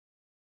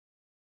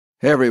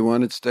Hey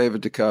everyone, it's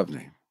David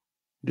Duchovny.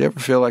 Do you ever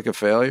feel like a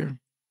failure?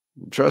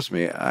 Trust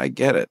me, I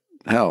get it.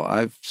 Hell,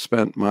 I've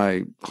spent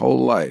my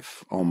whole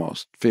life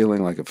almost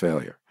feeling like a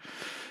failure.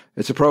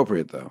 It's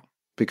appropriate though,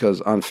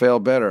 because on Fail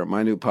Better,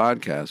 my new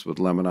podcast with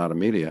Lemonada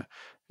Media,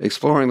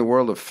 exploring the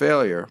world of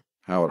failure,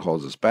 how it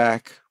holds us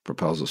back,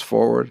 propels us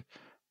forward,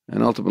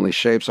 and ultimately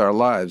shapes our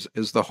lives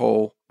is the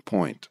whole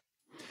point.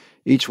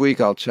 Each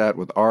week I'll chat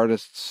with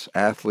artists,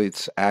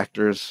 athletes,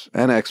 actors,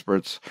 and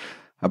experts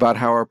about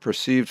how our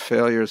perceived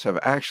failures have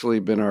actually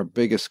been our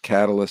biggest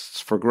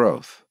catalysts for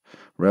growth,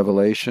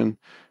 revelation,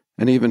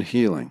 and even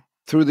healing.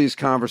 Through these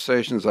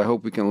conversations, I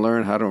hope we can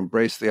learn how to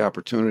embrace the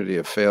opportunity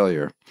of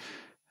failure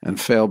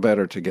and fail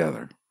better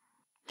together.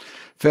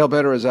 Fail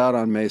Better is out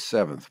on May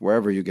 7th,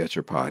 wherever you get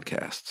your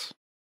podcasts.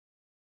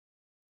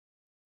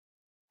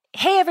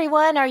 Hey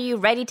everyone, are you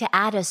ready to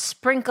add a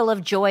sprinkle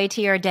of joy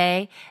to your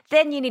day?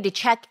 Then you need to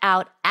check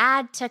out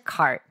Add to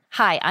Cart.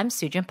 Hi, I'm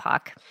Sujin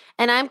Pak.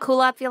 And I'm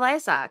Kulap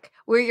Vilaisak.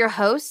 We're your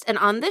hosts, and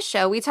on this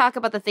show, we talk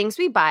about the things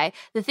we buy,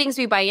 the things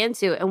we buy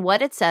into, and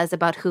what it says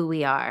about who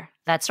we are.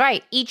 That's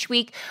right. Each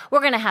week,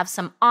 we're going to have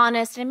some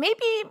honest and maybe,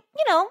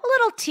 a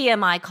little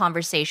TMI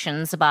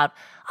conversations about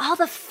all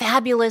the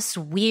fabulous,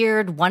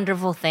 weird,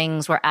 wonderful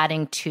things we're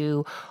adding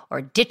to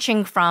or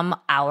ditching from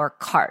our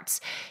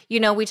carts.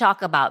 We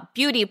talk about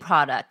beauty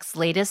products,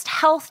 latest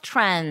health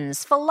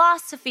trends,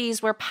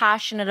 philosophies we're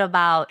passionate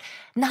about.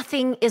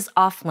 Nothing is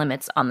off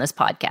limits on this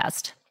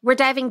podcast. We're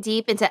diving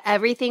deep into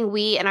everything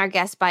we and our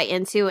guests buy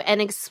into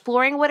and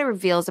exploring what it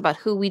reveals about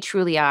who we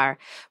truly are.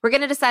 We're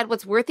going to decide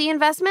what's worth the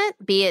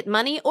investment, be it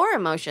money or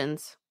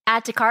emotions.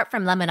 Add to Cart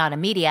from Lemonada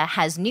Media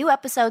has new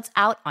episodes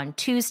out on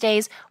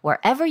Tuesdays,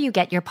 wherever you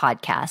get your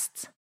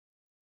podcasts.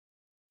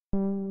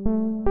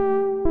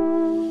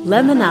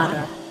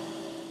 Lemonada.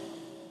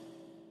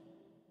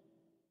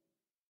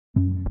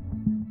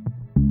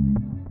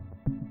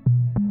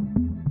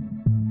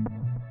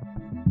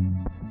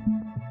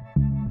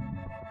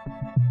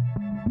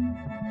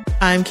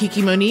 I'm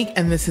Kiki Monique,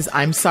 and this is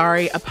I'm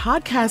Sorry, a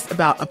podcast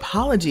about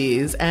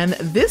apologies. And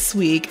this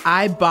week,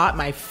 I bought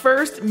my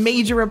first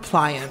major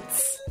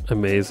appliance.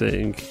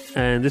 Amazing.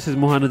 And this is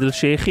Mohanad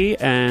Al-Sheikhi,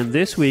 and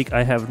this week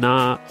I have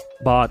not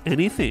bought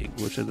anything,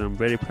 which I'm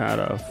very proud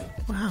of.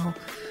 Wow.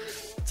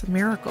 It's a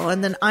miracle.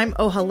 And then I'm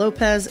Oha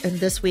Lopez, and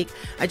this week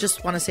I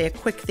just want to say a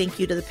quick thank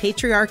you to the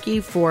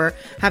patriarchy for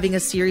having a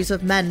series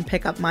of men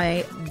pick up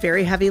my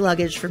very heavy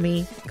luggage for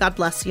me. God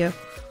bless you.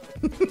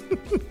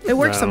 It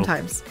works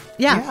sometimes.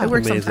 Yeah, it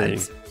works amazing.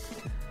 Sometimes.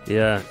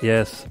 Yeah,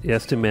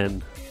 yes to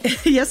men.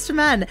 Yes to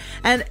men.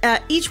 And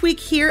each week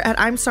here at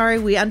I'm Sorry,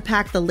 we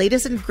unpack the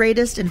latest and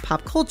greatest in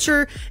pop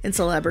culture, in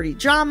celebrity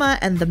drama,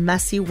 and the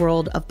messy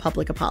world of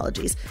public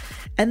apologies.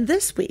 And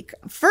this week,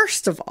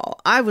 first of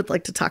all, I would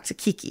like to talk to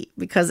Kiki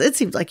because it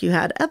seems like you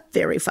had a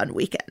very fun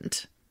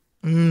weekend.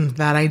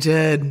 That I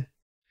did.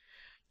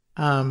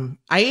 I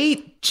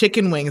ate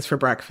chicken wings for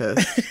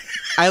breakfast.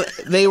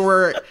 They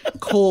were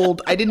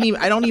cold. I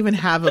don't even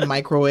have a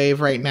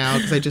microwave right now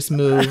because I just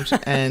moved,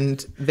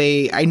 and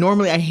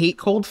I hate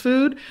cold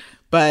food,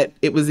 but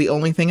it was the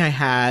only thing I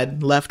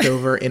had left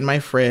over in my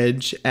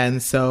fridge,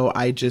 and so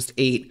I just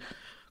ate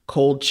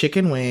cold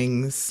chicken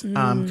wings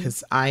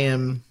because I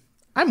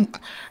won't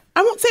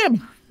say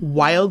I'm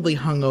wildly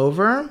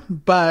hungover,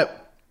 but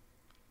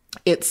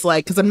it's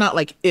like, because I'm not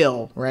like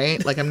ill,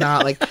 right? Like I'm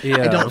not like,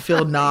 I don't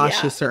feel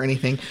nauseous or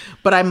anything,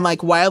 but I'm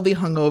like wildly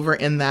hungover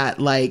in that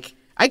like,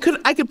 I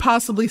could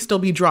possibly still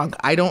be drunk.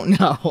 I don't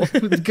know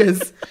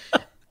because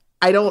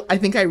I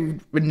think I'm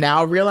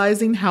now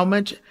realizing how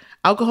much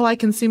alcohol I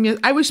consume.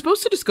 I was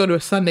supposed to just go to a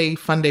Sunday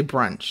fun day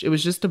brunch. It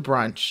was just a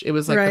brunch. It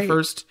was like the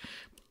first,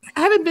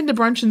 I haven't been to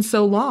brunch in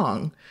so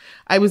long.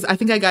 I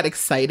think I got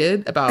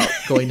excited about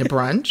going to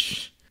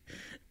brunch.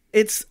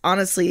 It's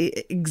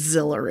honestly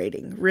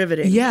exhilarating,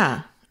 riveting.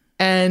 Yeah.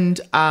 And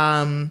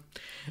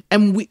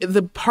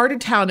the part of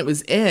town it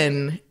was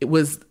in,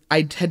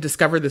 I had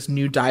discovered this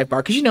new dive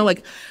bar. Cause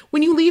like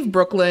when you leave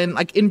Brooklyn,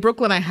 like in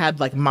Brooklyn, I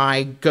had like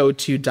my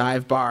go-to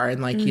dive bar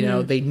and like,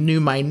 they knew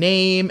my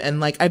name.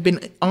 And like, I've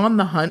been on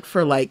the hunt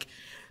for like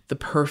the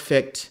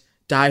perfect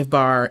dive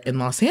bar in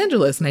Los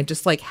Angeles. And I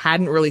just like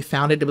hadn't really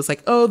found it. It was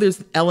like, oh,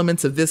 there's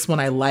elements of this one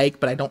I like,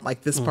 but I don't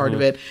like this part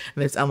of it.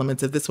 And there's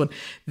elements of this one.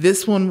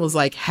 This one was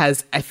like, I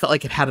felt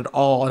like it had it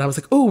all. And I was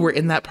like, oh, we're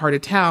in that part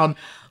of town.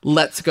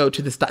 Let's go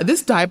to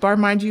this dive bar,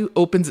 mind you,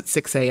 opens at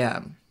 6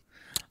 a.m.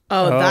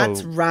 Oh,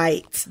 that's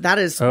right. That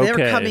is,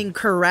 they're coming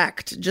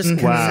correct, just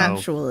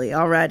conceptually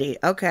already.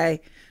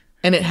 Okay.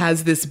 And it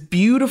has this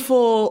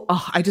beautiful,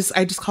 I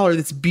just call her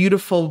this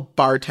beautiful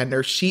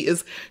bartender. She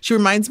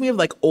reminds me of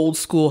like old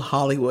school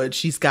Hollywood.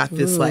 She's got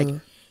this like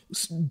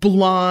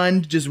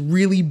blonde, just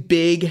really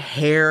big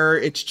hair.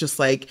 It's just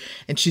like,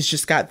 and she's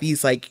just got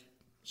these like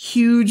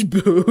huge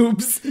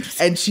boobs.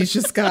 And she's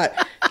just got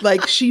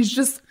like, she's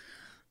just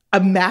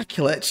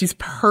immaculate. She's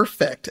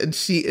perfect. And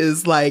she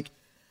is like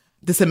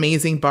this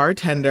amazing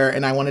bartender.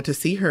 And I wanted to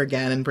see her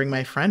again and bring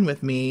my friend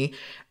with me.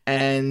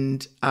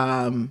 And,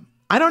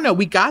 I don't know.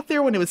 We got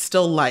there when it was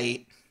still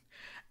light.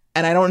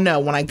 And I don't know.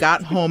 When I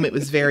got home, it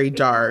was very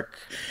dark.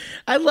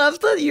 I love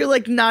that you're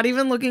like not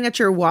even looking at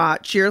your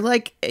watch.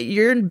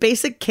 You're in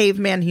basic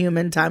caveman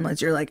human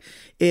timelines. You're like,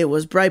 it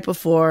was bright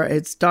before,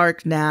 it's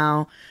dark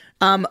now.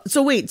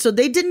 So wait, so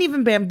they didn't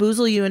even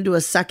bamboozle you into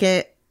a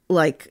second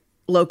like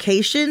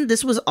location?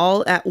 This was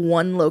all at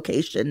one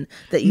location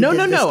that you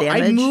did this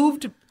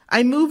damage?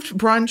 I moved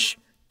brunch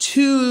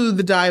to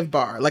the dive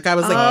bar. Like I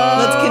was like,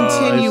 let's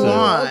continue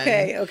on.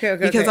 Okay.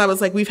 Because I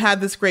was like, we've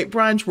had this great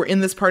brunch. We're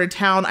in this part of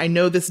town. I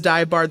know this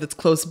dive bar that's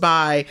close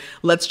by.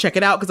 Let's check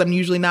it out because I'm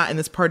usually not in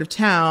this part of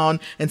town.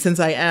 And since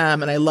I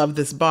am and I love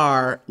this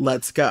bar,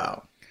 let's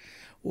go.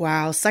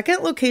 Wow.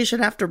 Second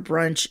location after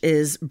brunch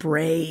is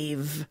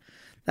brave.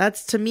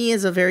 That's to me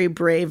is a very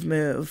brave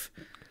move.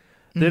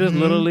 There is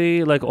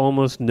literally like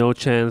almost no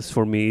chance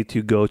for me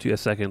to go to a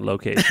second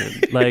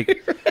location.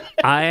 Like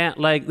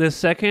the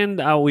second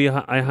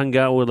I hung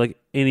out with like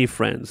any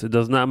friends, it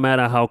does not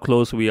matter how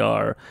close we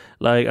are.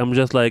 Like I'm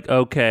just like,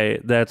 okay,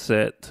 that's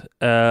it.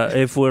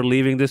 If we're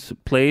leaving this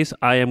place,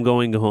 I am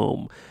going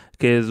home.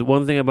 Because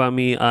one thing about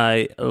me,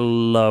 I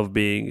love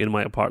being in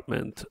my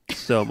apartment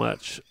so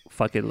much.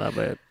 Fucking love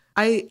it.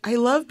 I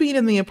love being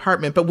in the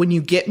apartment, but when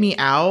you get me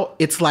out,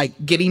 it's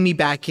like getting me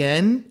back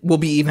in will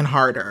be even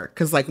harder.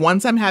 Because like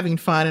once I'm having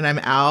fun and I'm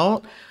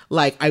out,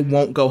 like I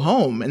won't go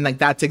home. And like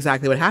that's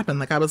exactly what happened.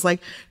 Like I was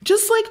like,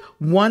 just like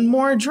one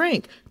more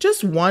drink,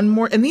 just one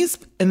more. And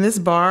in this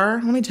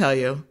bar, let me tell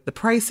you, the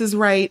price is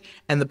right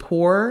and the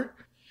pour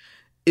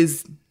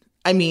is,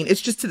 I mean,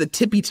 it's just to the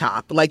tippy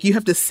top. Like you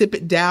have to sip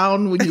it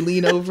down when you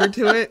lean over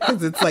to it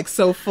because it's like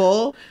so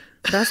full.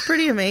 That's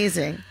pretty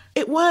amazing.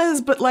 It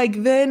was, but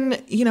like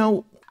then, you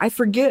know, I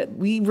forget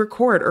we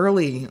record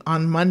early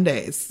on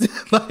Mondays.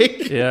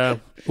 Like yeah,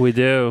 we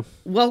do.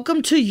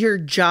 Welcome to your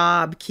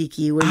job,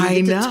 Kiki, where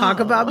you get to talk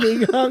about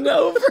being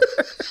hungover.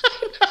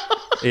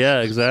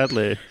 Yeah,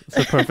 exactly. It's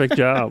a perfect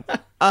job.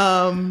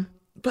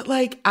 But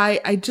like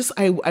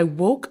I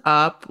woke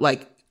up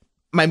like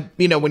my,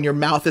 you know, when your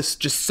mouth is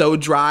just so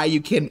dry you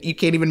can't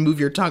even move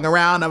your tongue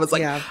around. I was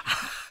like, yeah.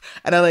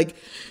 And I like,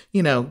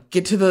 you know,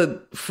 get to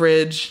the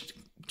fridge,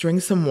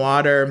 drink some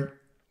water,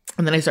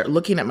 and then I start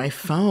looking at my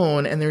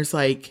phone and there's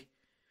like,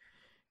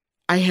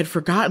 I had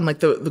forgotten,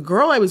 like the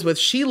girl I was with,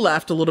 she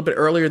left a little bit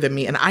earlier than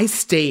me and I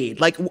stayed.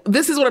 Like,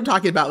 this is what I'm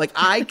talking about. Like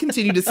I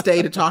continued to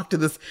stay to talk to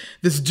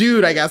this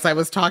dude, I guess I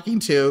was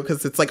talking to,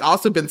 because it's like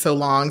also been so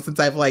long since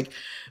I've like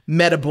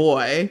met a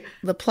boy.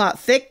 The plot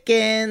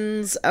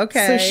thickens.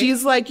 Okay. So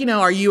she's like, you know,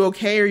 are you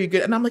okay? Are you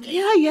good? And I'm like,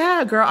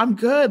 yeah, girl, I'm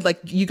good. Like,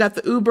 you got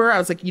the Uber? I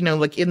was like, you know,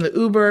 like in the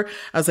Uber,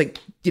 I was like,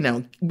 you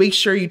know, make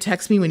sure you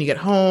text me when you get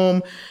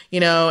home, you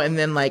know, and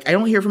then like, I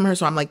don't hear from her.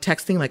 So I'm like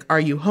texting, like, are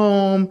you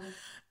home?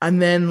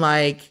 And then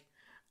like,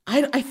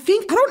 I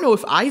don't know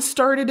if I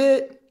started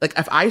it. Like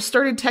if I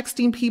started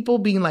texting people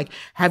being like,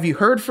 have you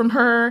heard from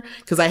her?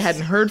 Because I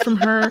hadn't heard from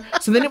her.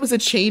 So then it was a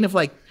chain of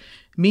like,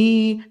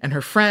 me and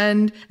her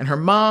friend and her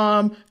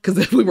mom,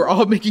 because we were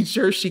all making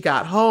sure she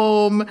got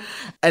home.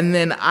 And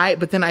then I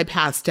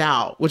passed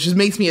out, which just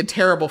makes me a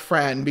terrible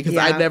friend because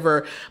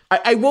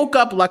I woke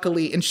up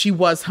luckily and she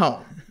was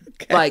home.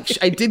 Okay.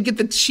 Like I did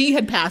get she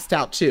had passed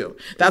out too.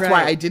 That's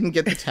why I didn't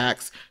get the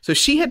text. So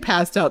she had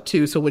passed out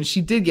too. So when she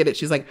did get it,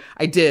 she's like,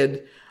 I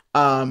did.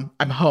 I'm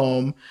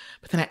home.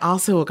 But then I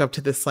also woke up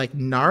to this like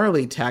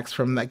gnarly text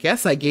from, I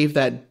guess I gave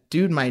that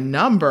dude my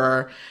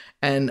number.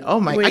 And oh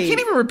my, I can't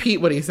even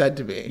repeat what he said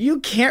to me. You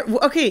can't.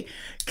 Okay.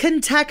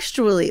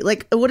 Contextually,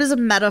 like what is a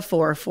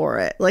metaphor for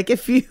it? Like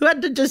if you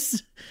had to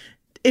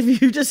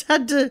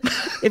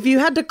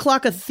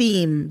clock a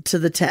theme to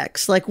the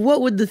text, like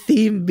what would the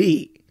theme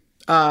be?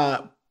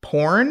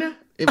 Porn.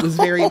 It was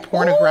very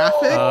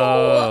pornographic.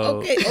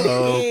 Oh,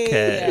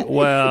 okay.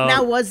 Well,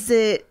 now was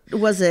it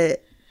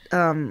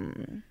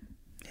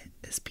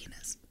his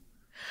penis?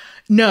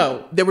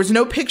 No, there was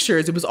no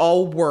pictures. It was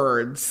all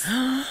words.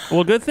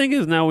 Well, good thing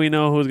is now we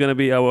know who's going to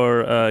be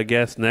our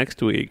guest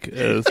next week.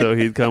 So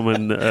he'd come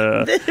and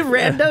the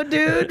rando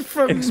dude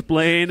from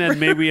explain and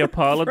maybe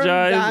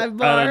apologize. I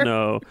don't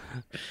know.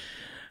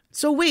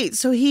 So wait,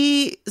 so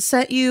he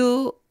sent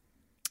you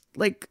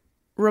like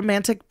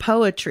romantic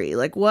poetry.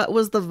 Like what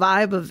was the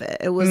vibe of it?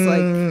 It was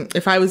like,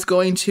 if I was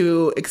going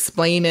to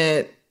explain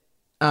it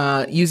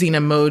using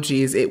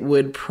emojis, it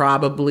would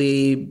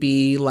probably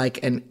be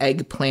like an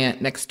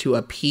eggplant next to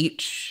a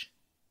peach.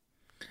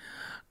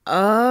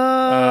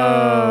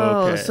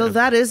 Okay. So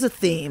that is a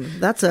theme.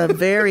 That's a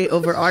very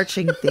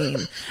overarching theme.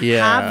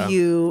 Yeah. Have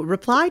you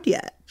replied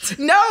yet?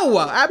 No,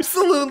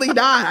 absolutely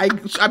not.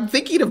 I'm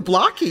thinking of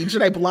blocking.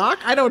 Should I block?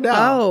 I don't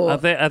know.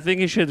 I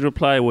think you should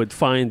reply with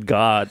find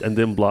God and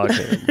then block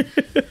him.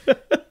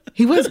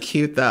 He was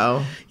cute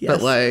though. Yes.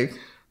 But like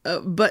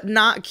but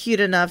not cute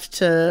enough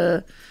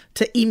to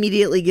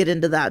immediately get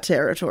into that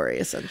territory,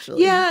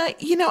 essentially. Yeah,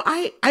 you know,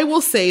 I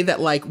will say that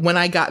like when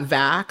I got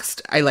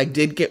vaxxed, I like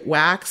did get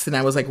waxed and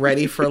I was like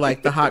ready for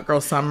like the hot girl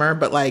summer,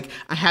 but like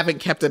I haven't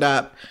kept it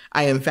up.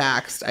 I am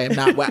vaxxed. I am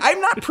not I'm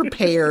not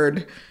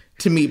prepared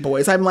to meet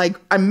boys. I'm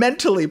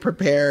mentally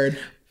prepared,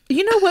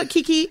 You know what,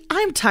 Kiki?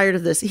 I'm tired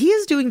of this. He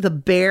is doing the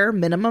bare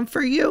minimum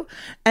for you,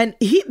 and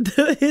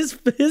his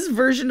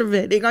version of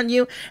hitting on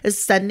you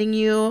is sending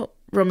you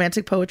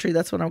romantic poetry.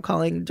 That's what I'm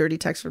calling dirty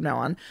text from now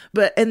on.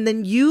 And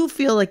then you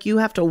feel like you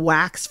have to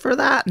wax for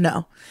that.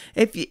 No,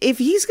 if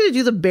he's going to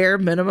do the bare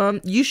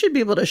minimum, you should be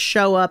able to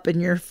show up in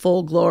your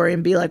full glory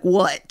and be like,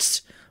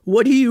 what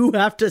do you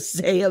have to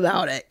say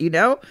about it? You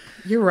know?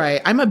 You're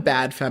right. I'm a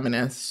bad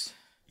feminist.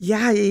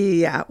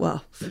 Yeah.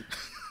 Well,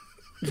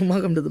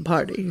 welcome to the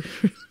party.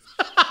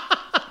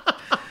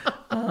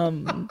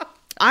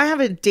 I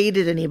haven't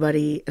dated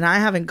anybody and I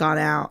haven't gone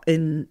out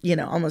in,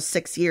 almost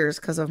 6 years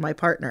because of my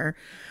partner.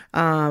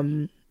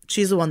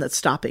 She's the one that's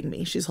stopping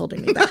me. She's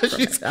holding me back.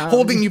 She's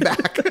holding you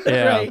back.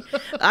 Yeah. Right.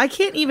 I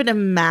can't even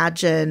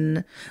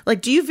imagine.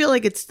 Like, do you feel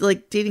like it's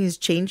like dating has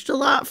changed a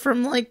lot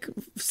from like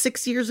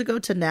 6 years ago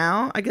to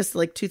now? I guess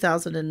like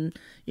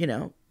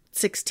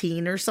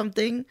 2016 or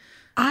something.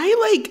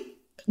 I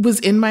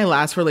was in my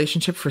last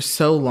relationship for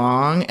so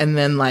long, and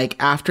then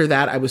after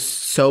that I was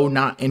so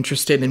not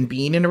interested in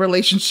being in a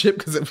relationship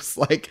because it was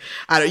at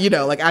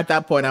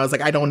that point I was like,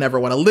 I don't ever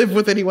want to live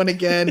with anyone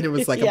again. It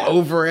was Yeah. I'm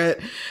over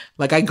it.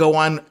 I go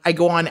on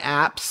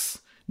apps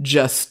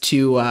just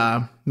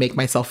to make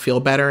myself feel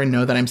better and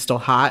know that I'm still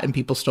hot and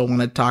people still want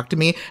to talk to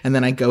me, and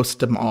then I ghost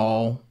them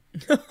all.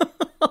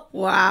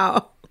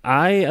 Wow.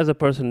 I, as a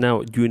person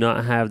now, do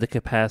not have the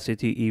capacity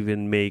to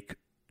even make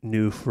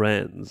new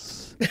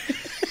friends.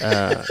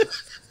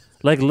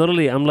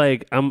 Literally, I'm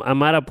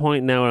at a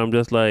point now where I'm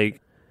just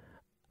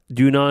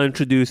do not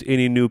introduce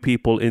any new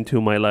people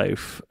into my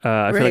life.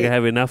 I feel like I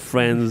have enough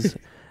friends,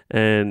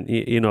 and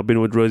I've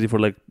been with Rosie for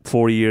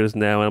 4 years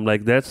now, and I'm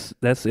like, that's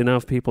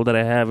enough people that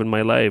I have in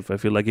my life. I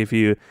feel like if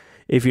you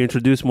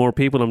introduce more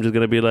people, I'm just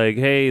gonna be like,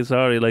 hey,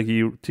 sorry,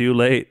 you too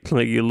late.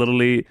 You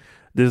literally,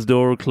 this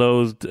door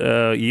closed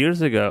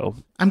years ago.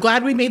 I'm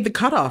glad we made the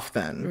cutoff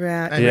then.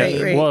 Right.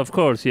 Yeah. Right. Well, of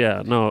course.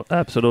 Yeah. No,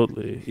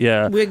 absolutely.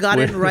 Yeah. We got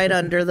in right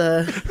under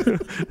the.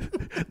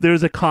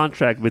 There's a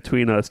contract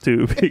between us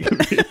too.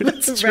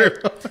 That's true.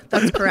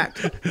 That's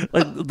correct.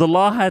 The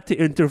law had to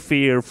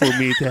interfere for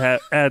me to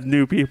add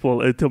new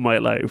people into my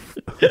life.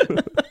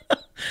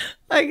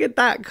 I get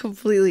that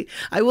completely.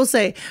 I will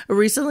say,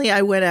 recently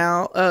I went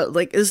out,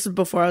 this is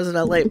before I was in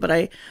LA, but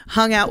I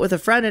hung out with a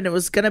friend and it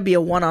was going to be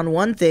a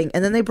one-on-one thing.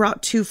 And then they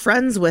brought 2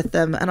 friends with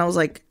them. And I was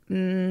like,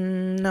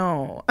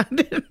 no, I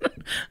didn't.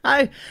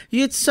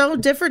 It's so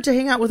different to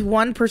hang out with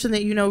one person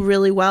that you know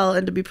really well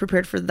and to be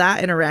prepared for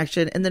that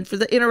interaction and then for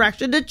the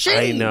interaction to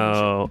change. I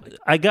know.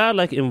 I got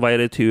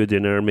invited to a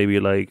dinner maybe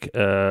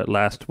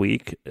last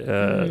week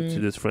to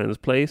this friend's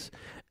place.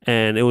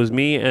 And it was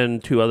me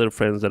and 2 other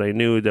friends that I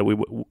knew that we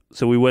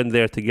went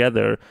there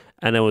together,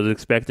 and I was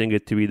expecting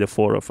it to be the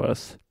 4 of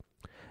us.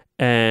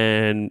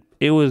 And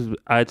it was,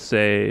 I'd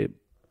say,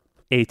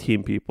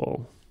 18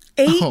 people.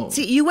 8? Oh.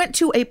 You went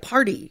to a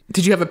party.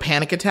 Did you have a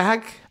panic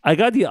attack? I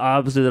got the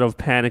opposite of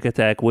panic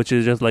attack, which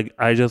is just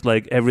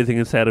everything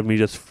inside of me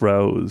just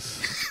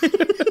froze.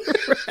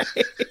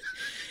 Right.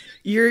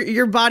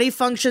 Your body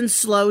function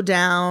slowed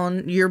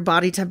down, your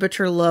body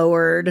temperature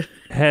lowered.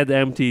 Head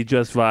empty,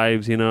 just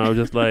vibes, I was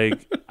just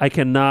I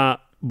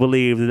cannot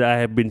believe that I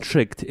have been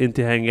tricked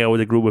into hanging out with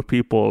a group of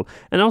people.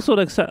 And also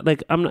I'm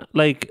not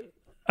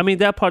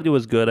that party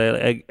was good.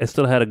 I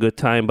still had a good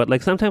time,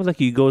 but sometimes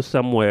you go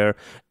somewhere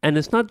and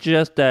it's not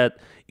just that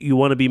you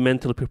want to be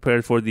mentally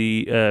prepared for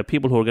the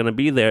people who are going to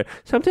be there.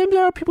 Sometimes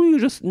there are people you're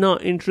just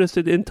not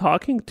interested in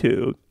talking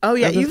to. Oh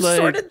yeah, you've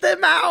sorted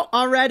them out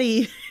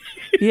already.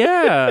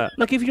 Yeah,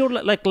 if you're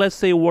let's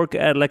say work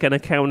at an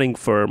accounting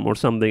firm or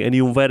something, and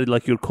you invited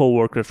your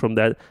coworkers from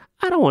that,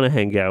 I don't want to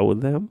hang out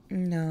with them.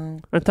 No.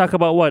 And talk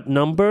about what,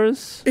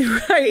 numbers?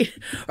 Right.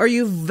 Or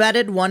you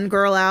vetted one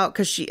girl out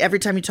because every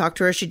time you talk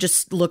to her, she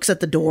just looks at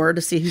the door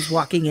to see who's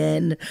walking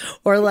in.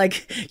 Or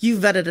you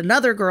vetted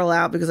another girl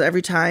out because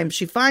every time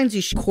she finds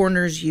you, she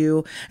corners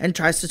you and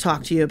tries to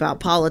talk to you about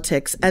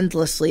politics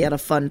endlessly at a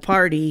fun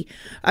party.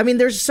 I mean,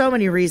 there's so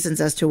many reasons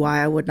as to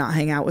why I would not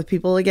hang out with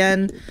people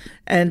again.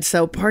 And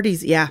so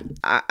parties, yeah,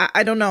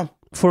 I don't know.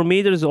 For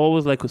me, there's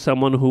always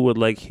someone who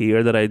would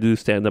hear that I do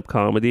stand-up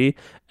comedy,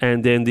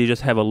 and then they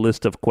just have a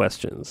list of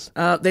questions.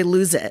 They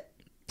lose it.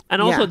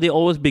 And also, Yeah. they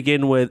always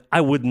begin with,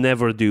 I would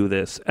never do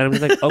this. And I'm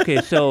just okay,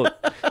 so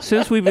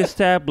since we've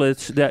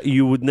established that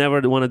you would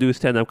never want to do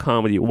stand-up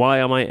comedy, why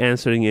am I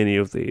answering any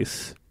of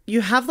these?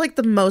 You have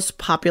the most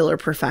popular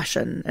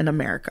profession in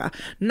America.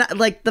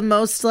 Not the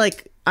most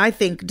I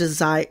think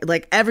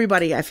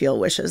everybody I feel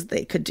wishes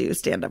they could do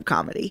stand-up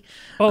comedy.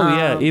 Oh,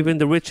 yeah. Even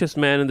the richest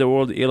man in the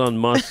world, Elon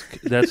Musk,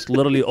 that's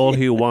literally all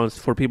he wants,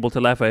 for people to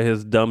laugh at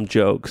his dumb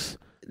jokes.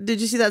 Did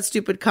you see that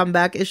stupid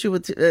comeback issue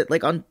with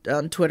on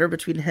Twitter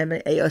between him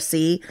and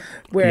AOC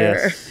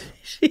where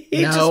Yes.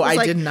 No,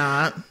 I did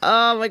not.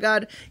 Oh my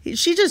God.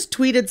 She just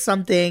tweeted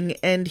something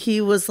and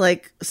he was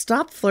like,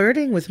 stop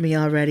flirting with me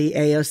already,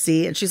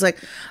 AOC. And she's like,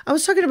 I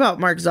was talking about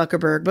Mark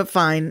Zuckerberg, but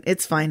fine.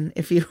 It's fine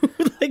if you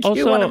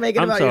you want to make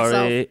it I'm about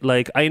sorry.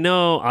 yourself. I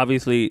know,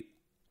 obviously,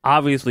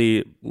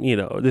 obviously, you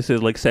know, this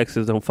is like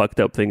sexist and fucked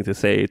up thing to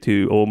say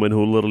to a woman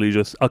who literally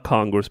just a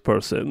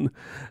congressperson.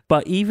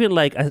 But even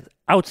like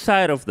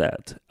outside of,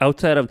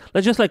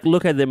 let's just like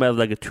look at them as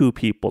like two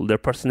people, their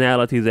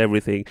personalities,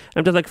 everything.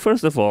 I'm just like,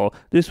 first of all,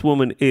 this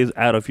woman is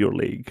out of your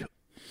league.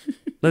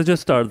 Let's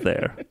just start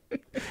there.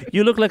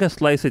 You look like a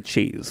slice of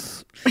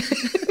cheese.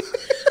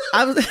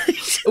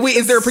 Wait,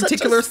 is there a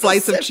particular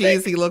slice of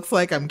cheese he looks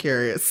like? I'm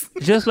curious.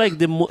 Just like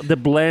the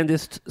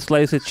blandest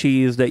slice of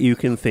cheese that you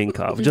can think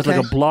of. Just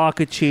like a block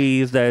of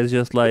cheese that is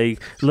just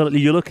like,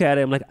 you look at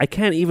it, I'm like, I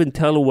can't even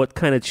tell what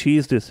kind of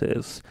cheese this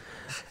is.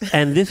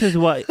 And this is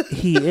what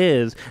he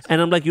is.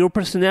 And I'm like, your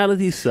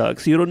personality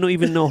sucks. You don't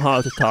even know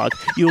how to talk.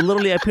 You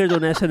literally appeared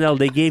on SNL.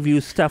 They gave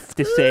you stuff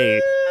to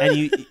say. And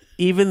you...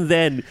 Even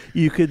then,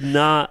 you could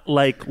not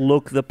like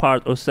look the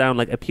part or sound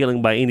like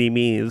appealing by any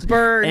means.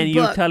 Burn him.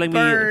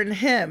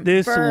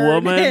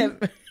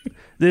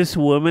 This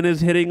woman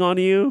is hitting on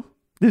you.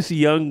 This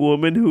young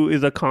woman who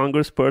is a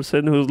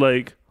congressperson who's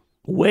like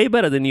way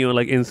better than you,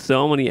 like in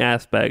so many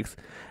aspects.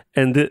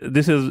 And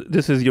this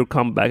is your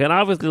comeback. And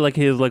obviously, like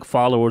his like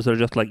followers are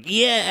just like,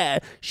 yeah,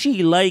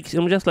 she likes.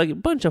 I'm just like a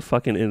bunch of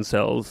fucking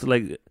incels.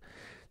 Like,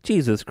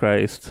 Jesus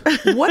Christ.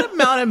 What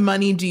amount of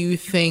money do you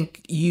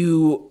think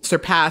you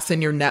surpass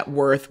in your net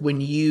worth when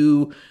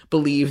you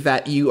believe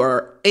that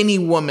any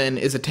woman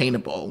is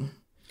attainable?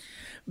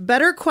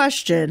 Better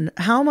question.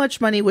 How much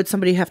money would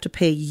somebody have to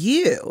pay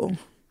you,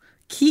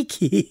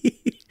 Kiki,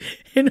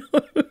 in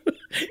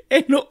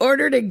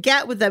order to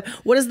get with them?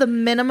 What is the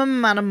minimum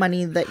amount of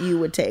money that you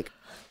would take?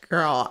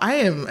 Girl, I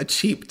am a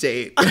cheap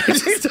date.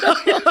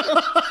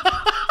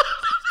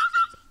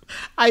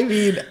 I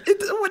mean,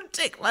 it wouldn't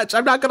take much.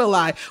 I'm not going to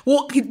lie.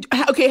 Well,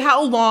 okay,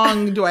 how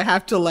long do I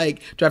have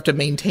to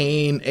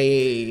maintain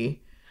a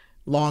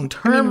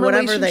long-term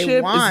whatever relationship? They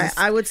want.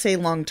 I would say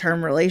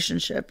long-term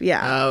relationship.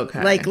 Yeah.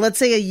 Okay. Like, let's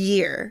say a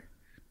year.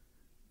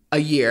 A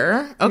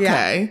year?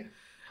 Okay.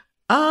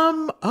 Yeah.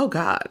 Oh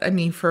God. I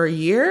mean, for a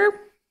year,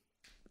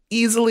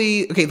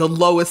 easily. Okay, the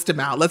lowest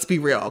amount. Let's be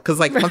real, because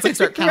like once I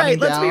start counting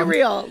let's be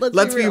real.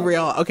 Let's be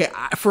real. Okay,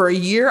 for a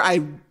year,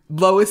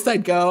 lowest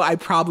I'd go, I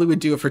probably would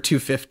do it for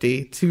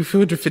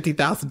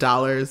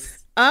 $250,000.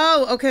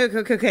 Oh,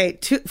 okay.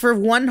 For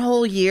one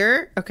whole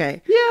year?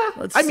 Okay.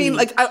 Yeah. I mean,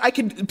 like, I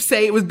could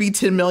say it would be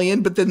 10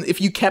 million, but then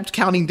if you kept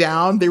counting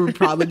down, there would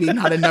probably be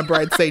not a number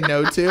I'd say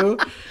no to.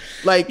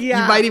 Like, you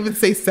might even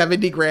say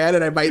 70 grand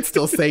and I might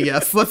still say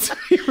yes. Let's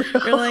be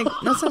real. You're like,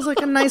 that sounds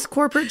like a nice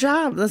corporate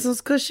job. That sounds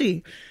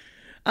cushy.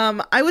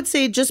 I would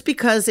say just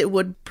because it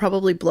would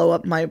probably blow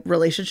up my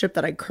relationship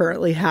that I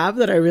currently have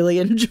that I really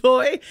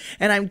enjoy,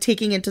 and I'm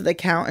taking into the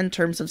account in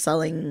terms of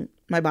selling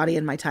my body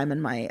and my time and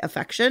my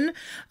affection.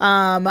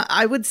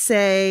 I would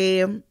say,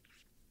 and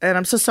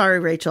I'm so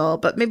sorry, Rachel,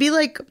 but maybe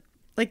like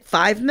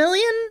 5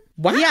 million.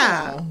 Wow.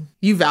 Yeah.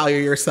 You value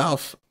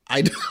yourself.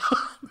 I do.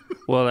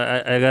 Well,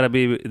 I gotta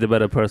be the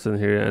better person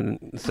here and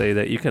say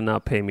that you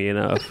cannot pay me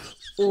enough.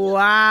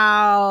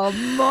 Wow,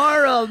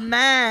 moral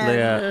man.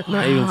 Yeah,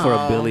 not even for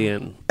 $1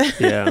 billion.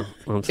 Yeah,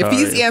 I'm sorry. If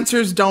these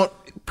answers don't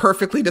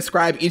perfectly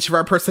describe each of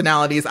our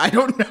personalities, I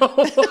don't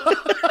know.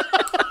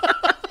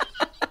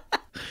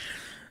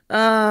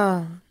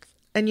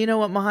 And you know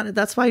what, Mahana?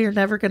 That's why you're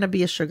never going to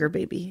be a sugar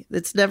baby.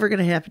 It's never going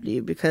to happen to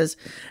you, because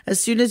as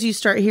soon as you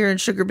start hearing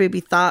sugar baby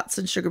thoughts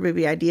and sugar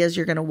baby ideas,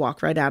 you're going to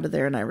walk right out of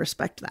there, and I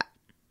respect that.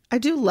 I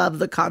do love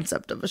the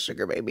concept of a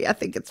sugar baby. I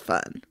think it's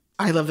fun.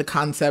 I love the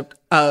concept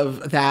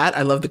of that.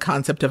 I love the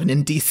concept of an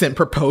indecent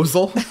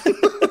proposal.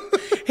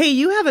 Hey,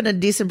 you have an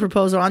indecent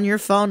proposal on your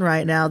phone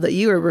right now that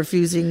you are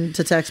refusing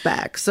to text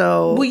back.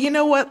 So, well, you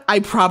know what?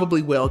 I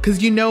probably will,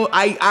 because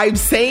I'm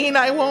saying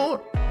I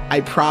won't. I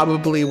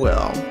probably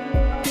will.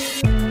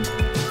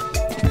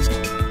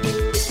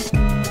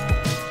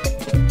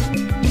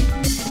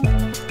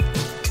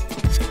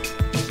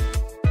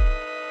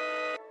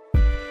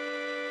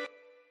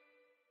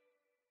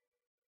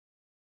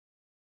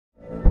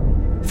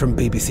 From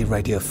BBC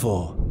Radio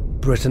 4,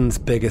 Britain's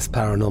biggest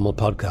paranormal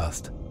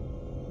podcast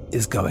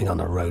is going on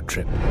a road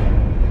trip.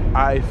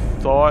 I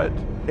thought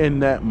in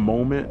that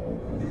moment,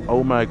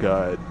 oh my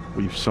God,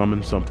 we've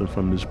summoned something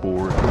from this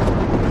board.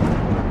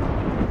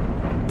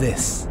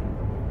 This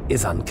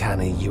is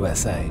Uncanny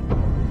USA.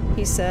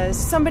 He says,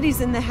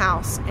 somebody's in the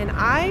house, and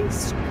I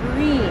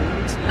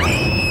screamed.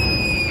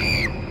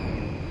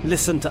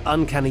 Listen to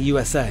Uncanny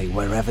USA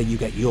wherever you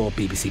get your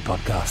BBC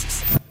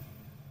podcasts,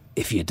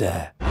 if you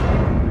dare.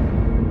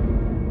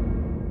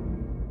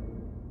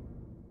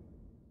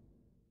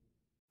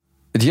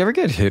 Do you ever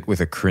get hit with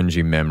a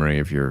cringy memory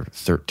of your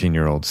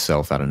 13-year-old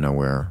self out of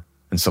nowhere,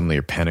 and suddenly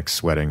you're panic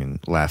sweating and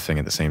laughing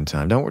at the same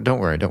time? Don't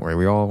worry.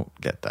 We all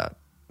get that.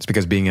 It's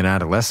because being an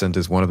adolescent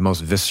is one of the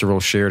most visceral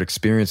shared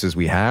experiences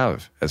we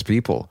have as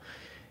people,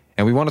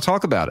 and we want to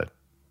talk about it.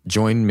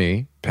 Join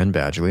me, Penn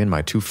Badgley, and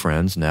my two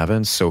friends, Nava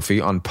and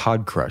Sophie, on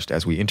Podcrushed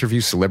as we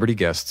interview celebrity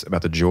guests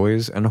about the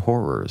joys and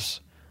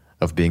horrors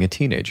of being a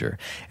teenager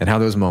and how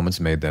those moments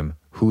made them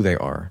who they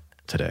are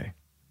today.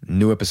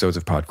 New episodes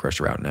of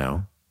Podcrushed are out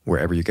now,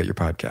 wherever you get your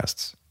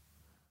podcasts.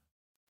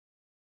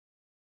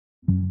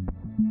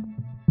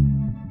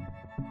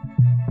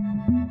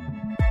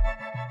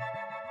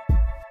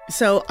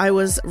 So I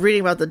was reading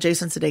about the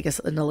Jason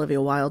Sudeikis and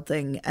Olivia Wilde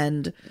thing,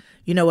 and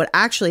you know what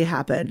actually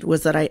happened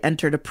was that I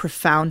entered a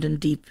profound and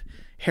deep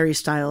Harry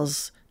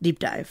Styles deep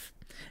dive.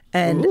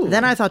 And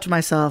then I thought to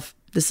myself,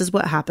 this is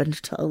what happened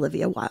to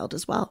Olivia Wilde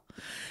as well.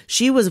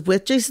 She was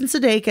with Jason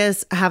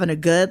Sudeikis having a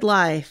good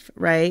life,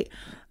 right?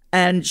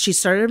 And she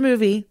started a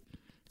movie,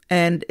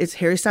 and it's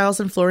Harry Styles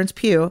and Florence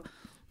Pugh.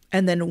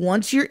 And then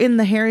once you're in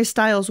the Harry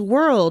Styles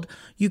world,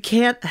 you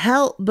can't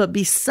help but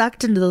be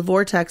sucked into the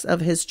vortex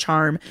of his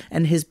charm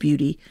and his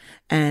beauty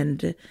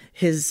and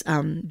his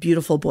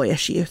beautiful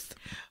boyish youth.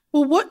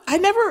 Well, what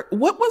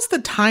was the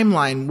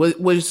timeline?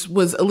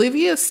 Was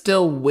Olivia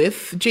still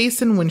with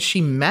Jason when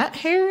she met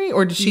Harry,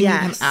 or did she meet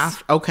him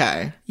after?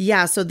 Okay.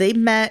 Yeah, so they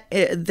met,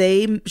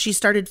 she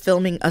started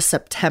filming a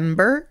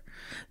September.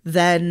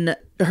 Then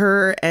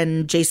her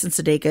and Jason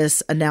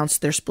Sudeikis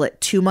announced their split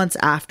 2 months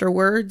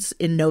afterwards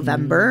in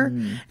November.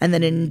 And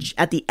then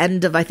at the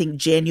end of, I think,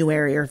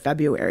 January or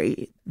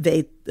February,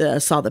 they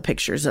saw the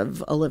pictures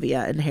of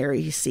Olivia and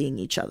Harry seeing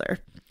each other,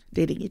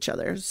 dating each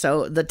other.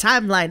 So the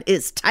timeline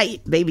is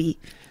tight, baby.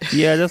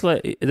 Yeah, that's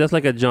like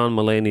a John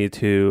Mulaney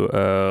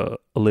to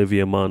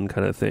Olivia Munn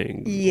kind of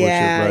thing.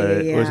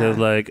 Which is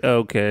like,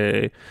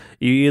 okay,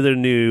 you either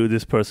knew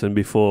this person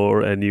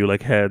before and you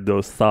like had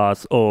those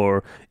thoughts,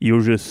 or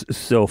you're just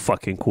so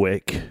fucking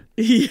quick.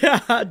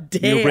 Yeah,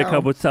 damn. You break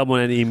up with someone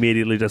and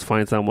immediately just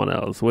find someone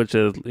else, which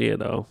is,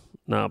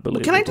 not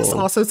believable. Can I just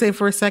also say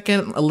for a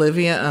second,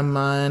 Olivia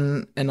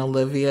Munn and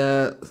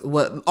Olivia,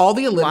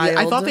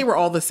 I thought they were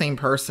all the same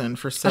person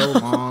for so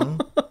long.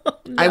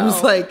 No. I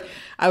was like,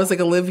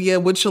 Olivia,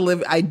 which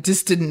Olivia? I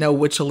just didn't know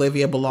which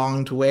Olivia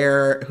belonged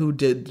where, who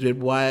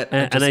did what.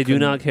 And I do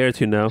not care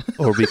to know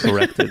or be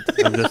corrected.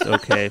 I'm just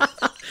okay.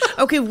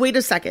 Okay, wait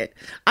a second.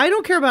 I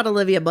don't care about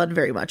Olivia Munn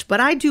very much, but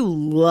I do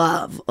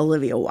love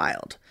Olivia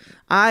Wilde.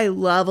 I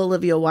love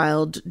Olivia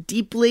Wilde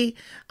deeply.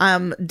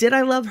 Did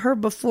I love her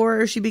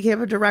before she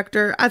became a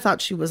director? I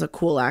thought she was a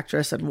cool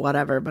actress and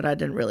whatever, but I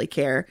didn't really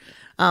care.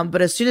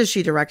 But as soon as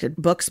she directed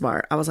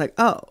Booksmart, I was like,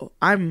 oh,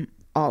 I'm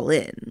all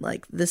in.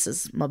 Like, this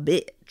is my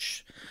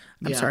bitch.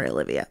 I'm sorry,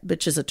 Olivia.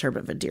 Bitch is a term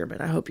of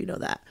endearment. I hope you know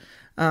that.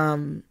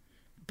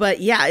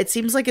 But yeah, it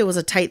seems like it was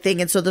a tight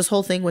thing. And so this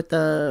whole thing with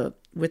the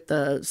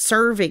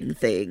serving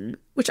thing,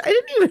 which I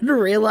didn't even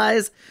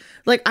realize,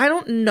 like, I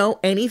don't know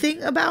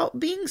anything about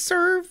being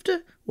served.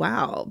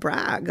 Wow,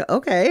 brag.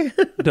 Okay.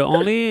 The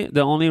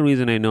only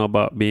reason I know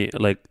about being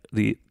like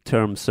the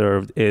term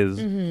served is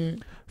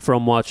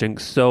from watching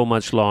so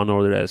much Law and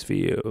Order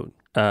SVU.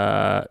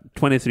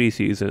 23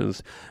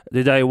 seasons.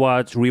 Did I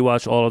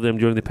rewatch all of them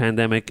during the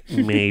pandemic?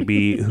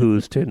 Maybe.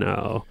 Who's to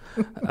know?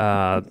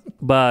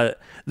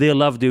 But they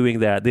love doing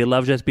that. They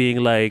love just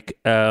being like,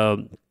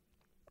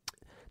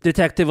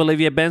 Detective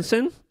Olivia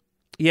Benson?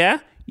 Yeah?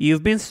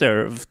 You've been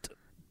served.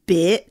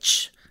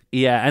 Bitch.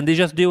 Yeah, and they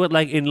just do it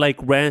like in like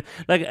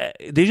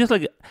they just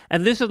like,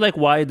 and this is like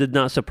why it did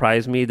not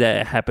surprise me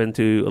that it happened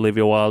to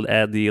Olivia Wilde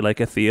at the like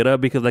a theater,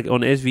 because like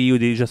on SVU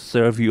they just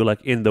serve you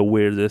like in the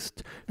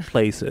weirdest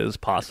places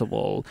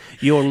possible.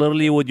 You're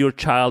literally with your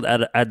child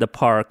at the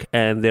park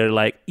and they're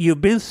like,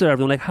 you've been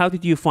served. I'm like, how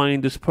did you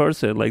find this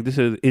person? Like, this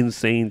is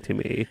insane to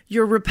me.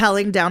 You're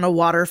rappelling down a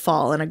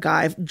waterfall and a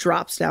guy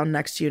drops down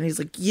next to you and he's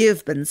like,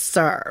 you've been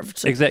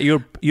served. Exactly.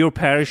 You're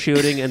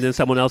parachuting and then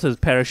someone else is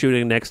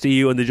parachuting next to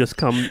you and they just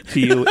come to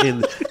you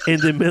in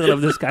the middle of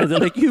the sky. They're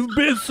like, you've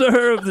been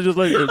served. They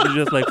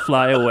just like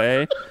fly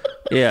away.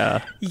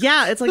 Yeah.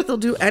 Yeah, it's like they'll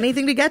do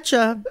anything to get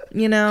you,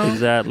 you know?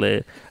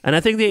 Exactly. And I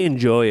think they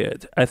enjoy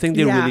it. I think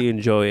they really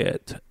enjoy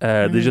it.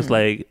 They're just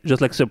like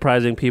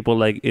surprising people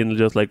like in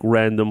just like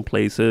random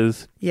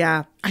places.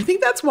 Yeah. I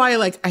think that's why,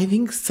 like, I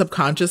think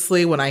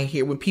subconsciously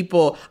when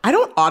people, I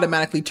don't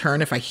automatically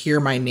turn if I hear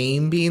my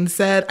name being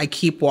said. I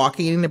keep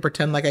walking and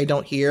pretend like I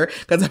don't hear,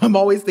 because I'm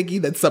always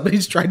thinking that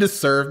somebody's trying to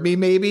serve me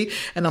maybe.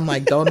 And I'm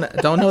like, don't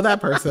know that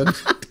person.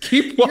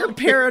 Keep walking. Your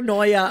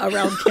paranoia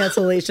around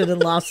cancellation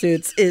and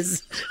lawsuits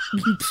is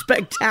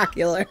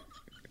spectacular.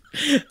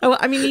 Oh,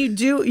 I mean, you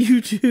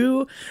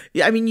do.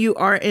 I mean, you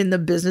are in the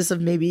business of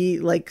maybe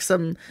like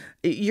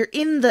you're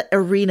in the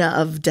arena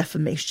of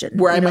defamation.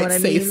 Where I might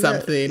say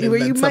something. Where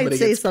you might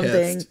say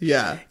something. Pissed.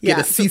 Yeah. Get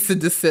a cease and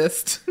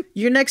desist.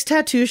 Your next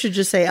tattoo should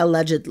just say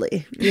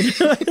allegedly. You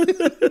know?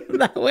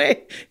 That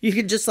way you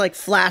can just like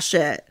flash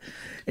it.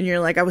 And you're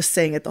like, I was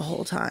saying it the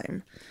whole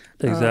time.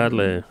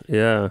 Exactly.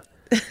 Yeah.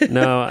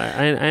 No,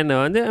 I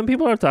know. And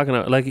people are talking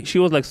about, like, she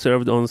was like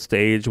served on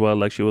stage while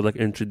like she was like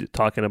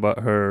talking about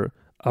her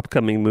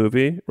upcoming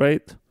movie,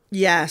 right?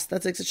 Yes,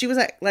 that's she was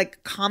at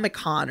like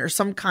Comic-Con or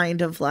some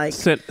kind of like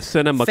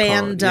CinemaCon.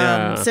 Fandom,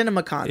 yeah.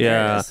 CinemaCon.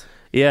 Yeah.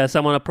 Yeah,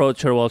 someone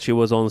approached her while she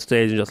was on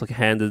stage and just like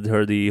handed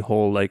her the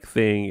whole like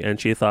thing,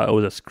 and she thought it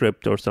was a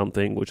script or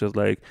something, which is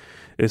like,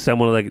 is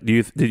someone like,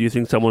 did you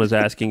think someone is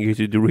asking you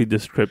to read the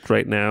script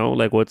right now?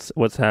 Like,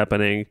 what's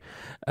happening?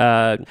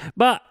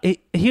 But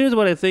here's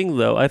what I think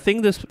though. I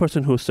think this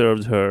person who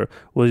served her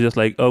was just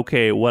like,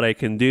 okay, what I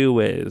can do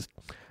is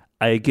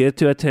I get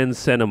to attend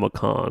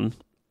CinemaCon.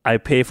 I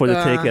pay for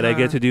the ticket. I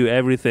get to do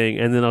everything,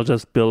 and then I'll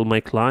just bill my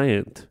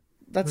client.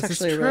 That's This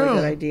is actually a really true.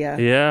 good idea.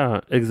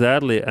 Yeah,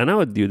 exactly. And I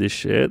would do this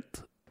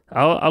shit.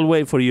 I'll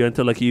wait for you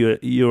until like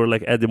you're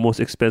like at the most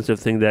expensive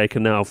thing that I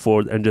can now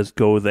afford, and just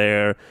go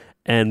there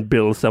and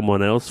bill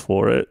someone else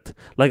for it.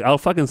 Like, I'll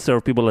fucking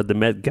serve people at the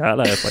Met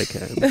Gala if I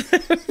can.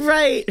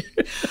 Right.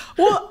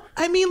 Well,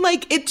 I mean,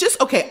 like, it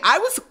just, okay,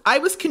 I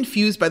was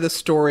confused by the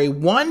story.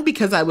 One,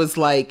 because I was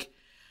like,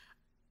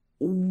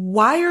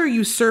 why are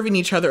you serving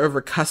each other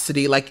over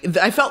custody? Like,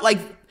 I felt like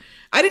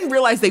I didn't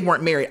realize they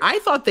weren't married. I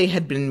thought they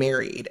had been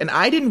married, and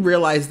I didn't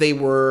realize they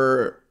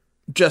were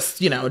just,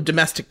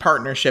 domestic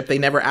partnership. They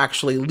never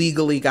actually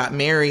legally got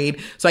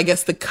married. So I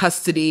guess the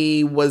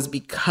custody was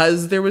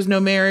because there was no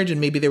marriage, and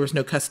maybe there was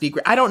no custody.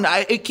 I don't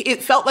know.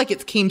 It felt like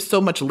it came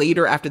so much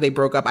later after they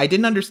broke up. I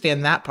didn't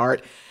understand that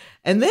part.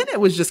 And then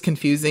it was just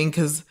confusing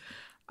because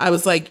I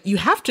was like, you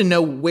have to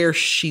know where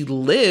she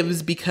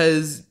lives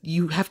because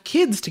you have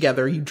kids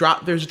together.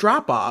 There's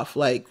drop off.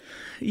 Like,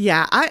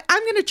 Yeah, I'm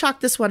going to chalk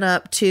this one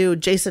up to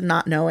Jason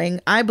not knowing.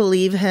 I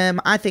believe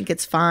him. I think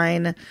it's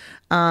fine.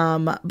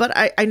 But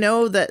I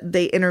know that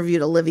they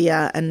interviewed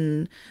Olivia,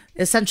 and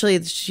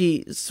essentially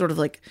she sort of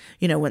like,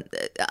 when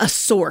a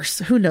source,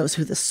 who knows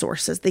who the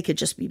source is? They could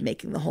just be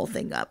making the whole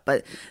thing up.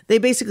 But they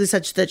basically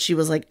said that she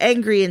was like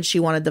angry, and she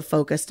wanted the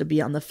focus to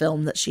be on the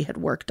film that she had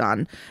worked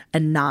on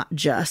and not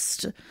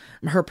just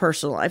her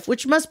personal life,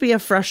 which must be a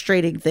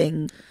frustrating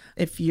thing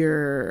if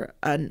you're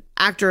an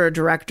actor or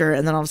director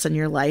and then all of a sudden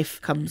your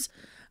life comes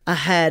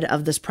ahead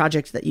of this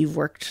project that you've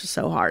worked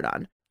so hard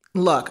on.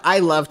 look, I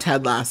love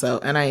Ted Lasso,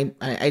 and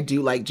I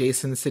do like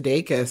Jason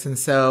Sudeikis, and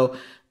so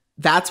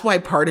that's why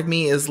part of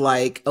me is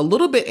like a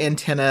little bit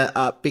antenna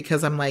up,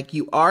 because I'm like,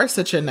 you are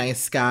such a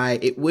nice guy.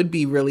 It would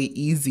be really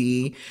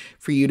easy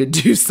for you to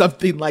do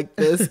something like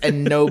this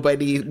and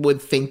nobody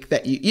would think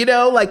that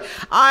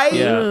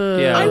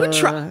I would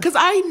try, because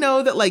I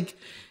know that, like,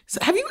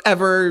 have you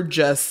ever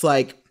just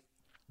like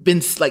been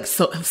like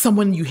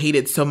someone you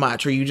hated so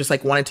much, or you just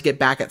like wanted to get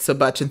back at so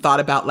much and thought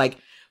about like,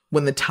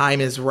 when the time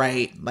is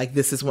right, like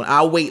this is when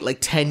I'll wait like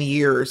 10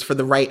 years for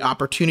the right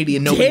opportunity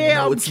and nobody will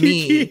know it's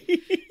me.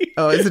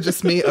 Oh, is it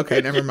just me?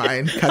 Okay, never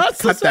mind. Cut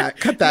that.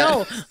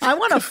 No, I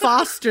want to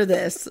foster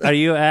this. Are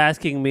you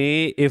asking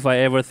me if I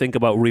ever think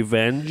about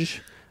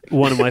revenge?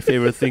 One of my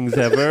favorite things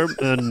ever.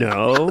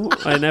 No,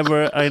 I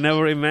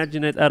never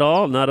imagine it at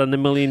all. Not in a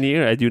million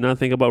years. I do not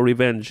think about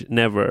revenge.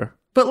 Never.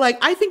 But like,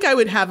 I think I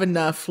would have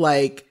enough,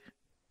 like,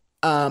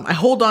 I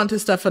hold on to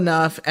stuff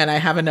enough, and I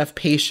have enough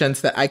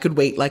patience that I could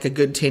wait like a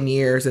good 10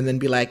 years and then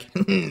be like,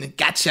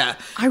 gotcha.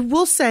 I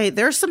will say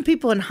there's some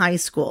people in high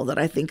school that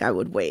I think I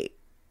would wait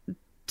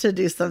to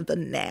do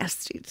something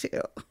nasty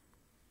to.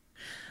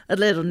 A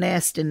little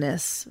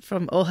nastiness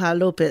from Oja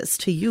Lopez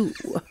to you.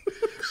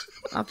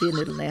 I'll be a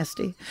little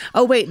nasty.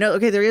 Oh, wait, no.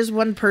 Okay, there is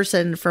one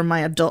person from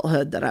my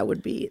adulthood that I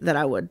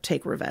would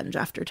take revenge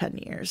after 10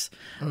 years.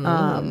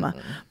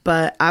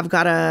 But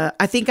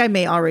I think I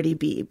may already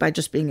be by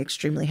just being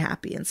extremely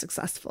happy and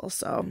successful.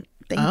 So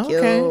thank you.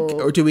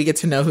 Or do we get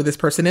to know who this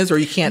person is, or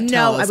you can't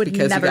tell us? No, I would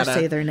because never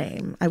say their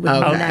name. I would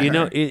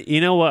never.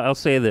 You know what? I'll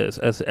say this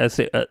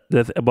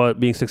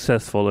about being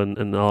successful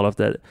and all of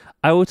that.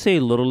 I would say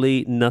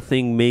literally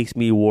nothing makes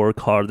me work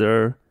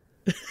harder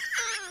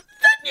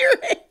You're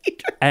a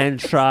hater. and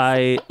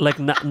try, like,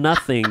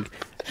 nothing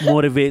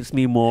motivates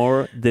me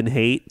more than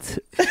hate.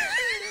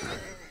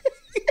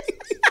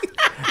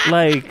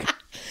 Like,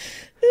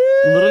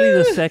 literally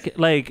the second,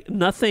 like,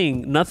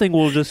 nothing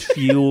will just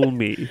fuel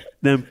me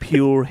than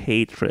pure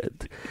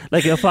hatred.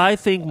 Like, if I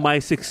think my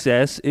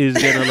success is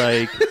gonna,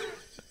 like,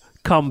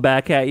 come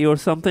back at you or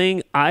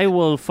something, I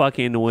will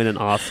fucking win an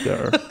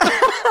Oscar.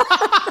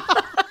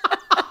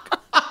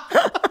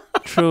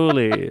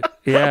 Truly.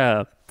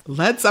 Yeah. I'm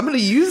going to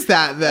use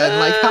that then.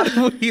 Like, how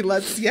do we,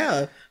 let's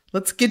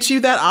get you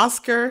that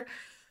Oscar.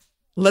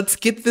 Let's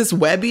get this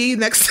Webby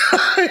next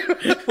time.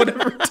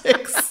 Whatever it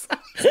takes.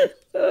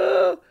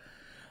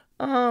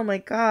 Oh my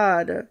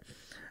God.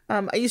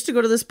 I used to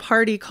go to this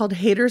party called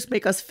Haters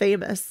Make Us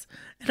Famous.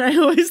 And I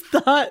always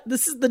thought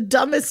this is the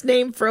dumbest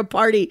name for a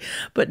party.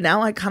 But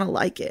now I kind of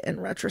like it in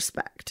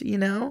retrospect, you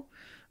know?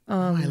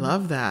 I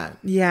love that.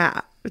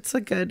 Yeah. It's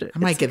a good. I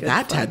might get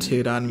that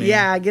tattooed on me.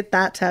 Yeah, get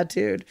that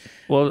tattooed.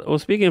 Well,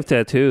 speaking of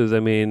tattoos, I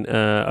mean,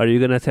 are you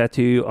gonna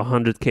tattoo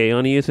 100K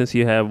on you since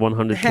you have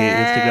 100K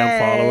Instagram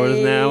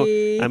followers now?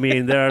 I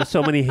mean, there are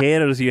so many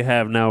haters you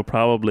have now.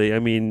 Probably. I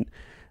mean,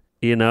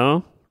 you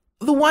know.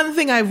 The one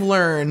thing I've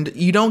learned,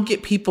 you don't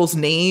get people's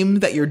name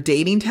that you're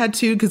dating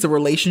tattooed because the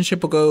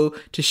relationship will go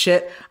to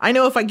shit. I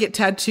know if I get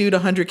tattooed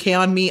 100K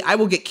on me, I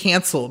will get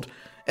canceled.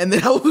 And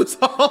then I'll lose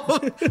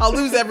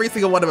every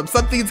single one of them.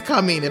 Something's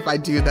coming if I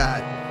do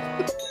that.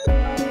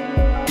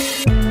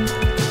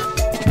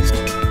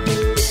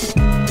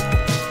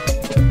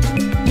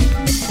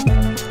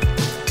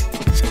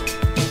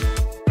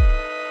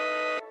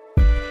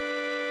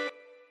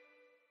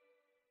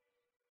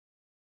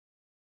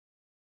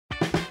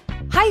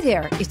 Hi Hi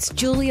there, it's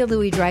Julia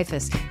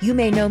Louis-Dreyfus. You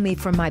may know me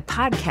from my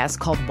podcast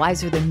called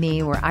Wiser Than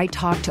Me, where I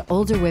talk to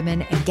older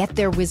women and get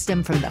their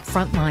wisdom from the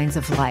front lines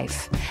of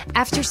life.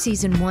 After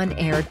season 1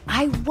 aired,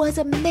 I was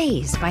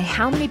amazed by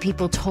how many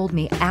people told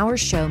me our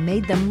show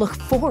made them look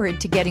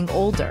forward to getting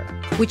older,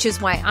 which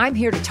is why I'm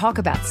here to talk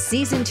about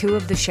season 2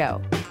 of the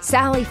show.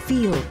 Sally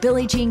Field,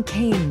 Billie Jean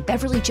King,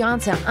 Beverly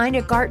Johnson,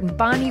 Ina Garten,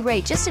 Bonnie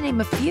Raitt, just to name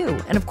a few.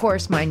 And of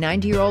course, my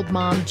 90-year-old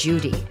mom,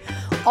 Judy.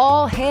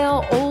 All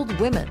hail old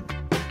women.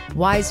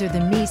 Wiser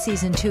Than Me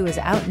Season 2 is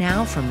out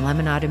now from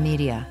Lemonada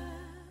Media.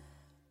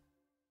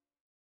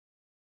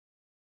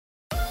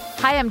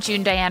 Hi, I'm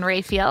June Diane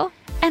Raphael.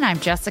 And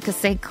I'm Jessica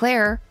St.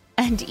 Clair.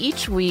 And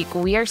each week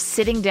we are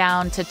sitting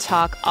down to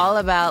talk all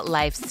about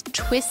life's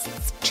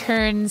twists,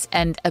 turns,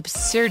 and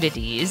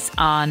absurdities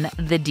on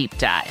The Deep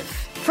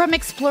Dive. From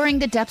exploring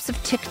the depths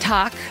of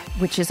TikTok,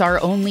 which is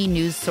our only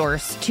news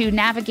source, to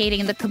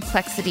navigating the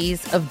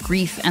complexities of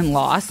grief and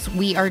loss,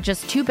 we are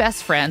just two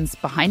best friends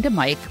behind a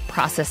mic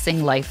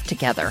processing life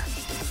together.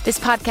 This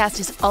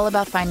podcast is all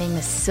about finding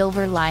the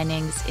silver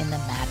linings in the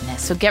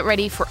madness. So get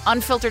ready for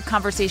unfiltered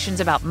conversations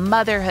about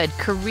motherhood,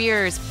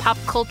 careers, pop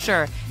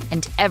culture,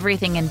 and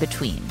everything in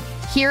between.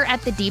 Here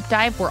at The Deep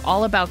Dive, we're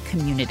all about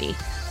community.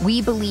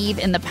 We believe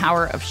in the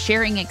power of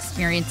sharing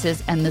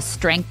experiences and the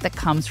strength that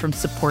comes from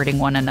supporting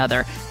one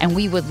another, and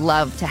we would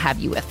love to have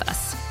you with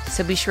us.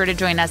 So be sure to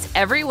join us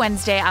every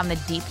Wednesday on The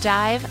Deep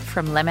Dive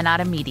from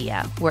Lemonada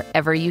Media,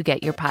 wherever you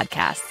get your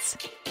podcasts.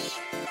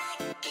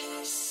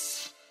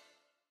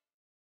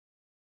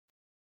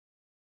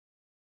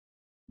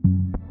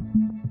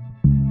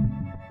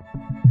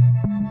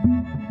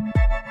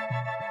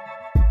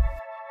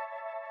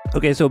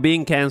 Okay, so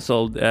being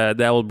canceled, that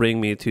will bring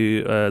me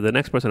to the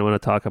next person I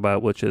want to talk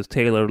about, which is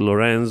Taylor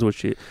Lorenz, which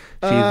she's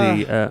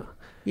the...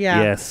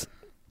 Yes.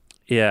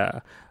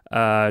 Yeah.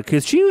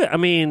 Because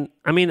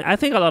I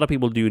think a lot of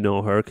people do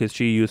know her because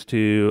she used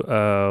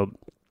to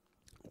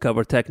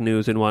cover tech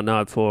news and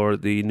whatnot for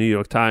the New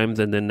York Times,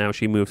 and then now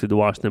she moved to the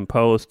Washington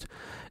Post.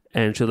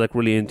 And she's like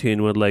really in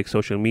tune with like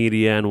social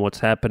media and what's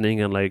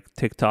happening and like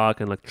TikTok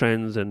and like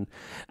trends and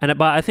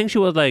but I think she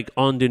was like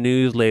on the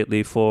news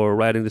lately for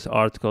writing this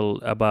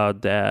article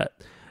about that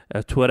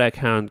Twitter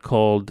account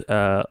called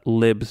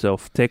Libs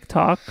of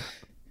TikTok.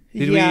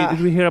 Did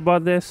we hear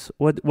about this?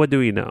 What do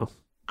we know?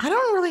 I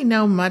don't really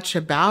know much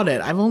about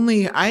it.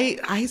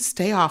 I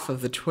stay off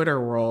of the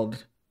Twitter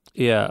world.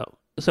 Yeah.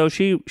 So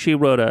she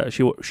wrote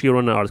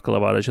an article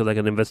about it. She was like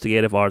an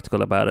investigative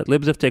article about it.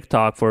 Libs of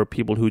TikTok, for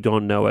people who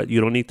don't know it.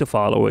 You don't need to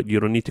follow it. You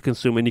don't need to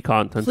consume any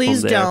content.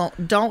 Please from there.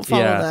 don't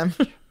follow them.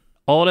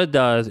 All it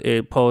does,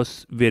 it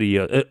posts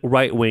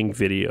right-wing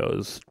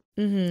videos.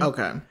 Mm-hmm.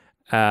 Okay.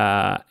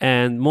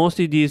 And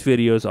mostly these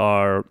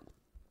videos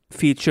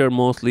feature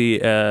mostly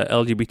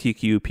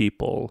LGBTQ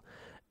people.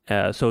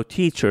 So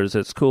teachers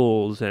at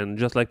schools and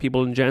just like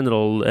people in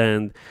general,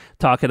 and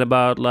talking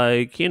about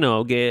like,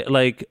 gay,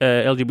 like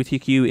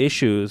LGBTQ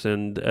issues.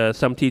 And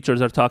some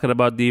teachers are talking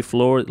about the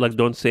Florida, like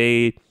Don't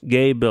Say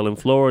Gay bill in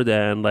Florida,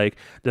 and like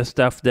the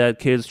stuff that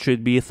kids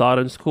should be taught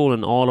in school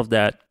and all of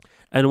that.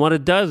 And what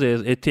it does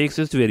is it takes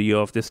this video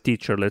of this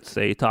teacher, let's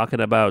say, talking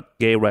about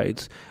gay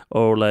rights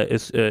or like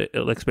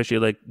especially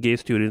like gay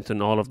students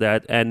and all of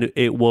that, and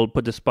it will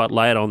put the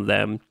spotlight on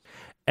them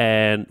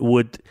and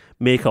would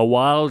make a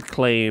wild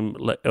claim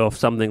of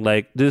something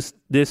like this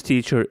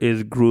teacher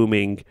is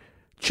grooming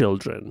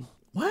children.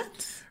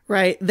 What?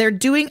 Right. They're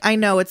doing, I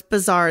know it's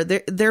bizarre.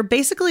 They're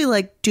basically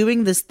like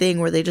doing this thing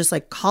where they just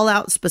like call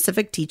out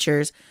specific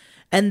teachers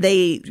and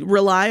they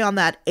rely on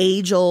that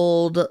age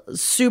old,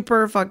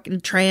 super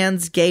fucking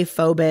trans gay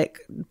phobic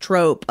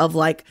trope of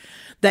like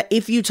that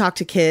if you talk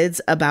to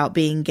kids about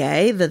being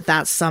gay,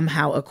 that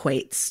somehow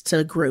equates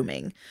to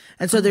grooming.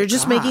 And so they're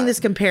just making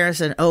this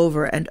comparison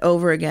over and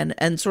over again.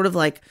 And sort of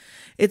like,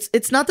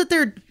 it's not that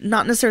they're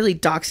not necessarily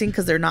doxing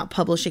because they're not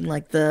publishing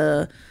like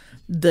the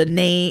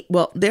name.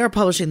 Well, they are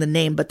publishing the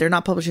name, but they're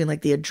not publishing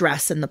like the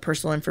address and the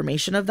personal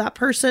information of that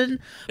person.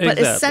 But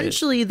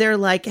essentially they're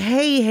like,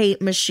 hey, hate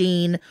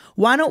machine,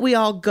 why don't we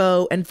all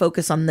go and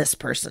focus on this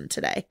person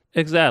today?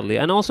 Exactly.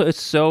 And also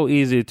it's so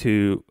easy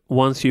to,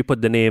 once you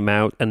put the name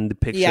out and the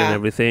picture and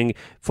everything,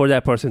 for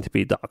that person to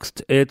be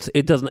doxed.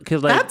 It doesn't,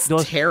 because like that's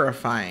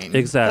terrifying.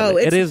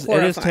 Exactly. Oh, it is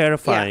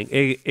terrifying.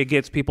 Yeah. It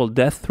gets people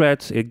death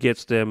threats. It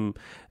gets them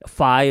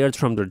fired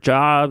from their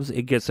jobs.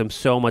 It gets them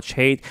so much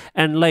hate.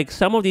 And like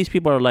some of these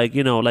people are like,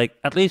 like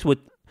at least with,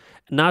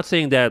 not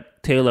saying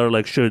that Taylor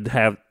like should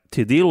have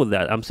to deal with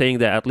that. I'm saying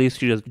that at least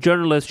she's a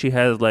journalist. She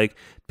has like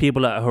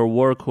people at her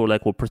work who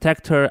like will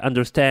protect her,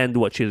 understand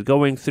what she's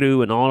going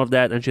through and all of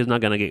that, and she's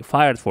not going to get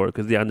fired for it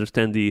because they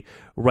understand the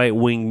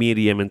right-wing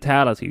media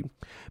mentality.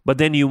 But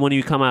then when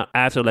you come out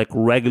after like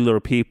regular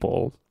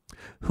people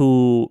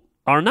who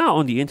are not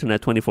on the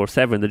internet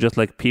 24/7, they're just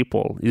like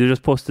people. You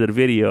just posted a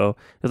video.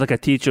 There's like a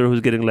teacher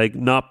who's getting like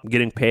not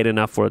getting paid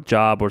enough for a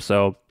job or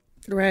so.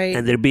 Right.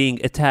 And they're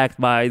being attacked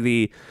by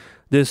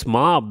this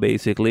mob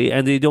basically,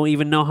 and they don't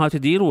even know how to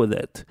deal with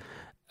it.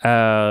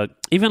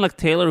 Even like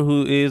Taylor,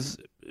 who is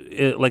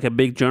like a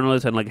big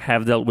journalist and like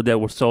have dealt with that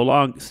for so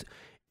long,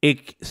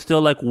 it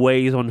still like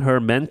weighs on her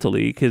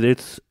mentally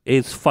because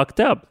it's fucked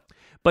up.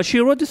 But she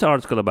wrote this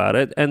article about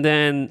it, and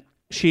then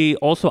she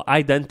also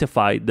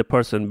identified the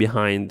person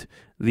behind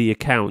the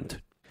account.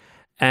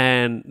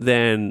 And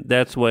then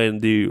that's when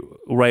the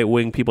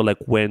right-wing people like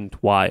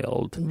went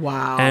wild.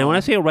 Wow. And when I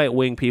say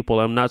right-wing people,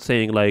 I'm not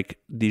saying like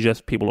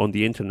just people on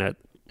the internet.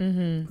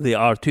 They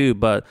are too,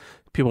 but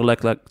people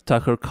like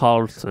Tucker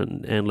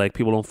Carlson and like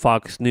people on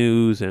Fox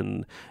News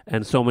and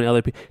so many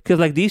other people. Because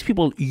like these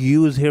people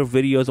use her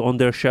videos on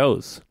their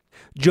shows.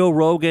 Joe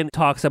Rogan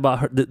talks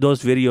about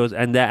those videos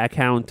and that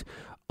account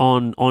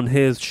on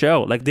his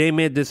show. Like they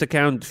made this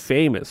account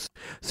famous.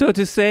 So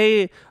to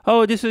say,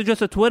 oh, this is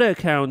just a Twitter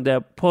account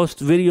that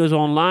posts videos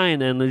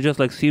online and it just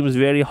like seems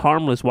very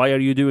harmless. Why are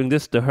you doing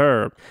this to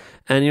her?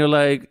 And you're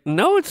like,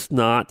 no, it's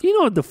not. You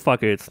know what the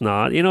fuck it's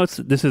not. You know,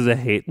 this is a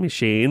hate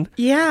machine.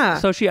 Yeah.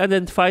 So she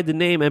identified the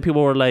name and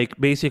people were like,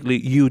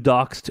 basically, you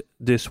doxed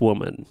this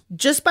woman.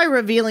 Just by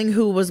revealing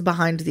who was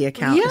behind the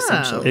account,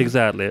 essentially.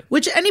 Exactly.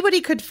 Which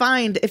anybody could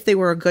find if they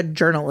were a good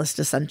journalist,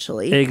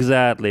 essentially.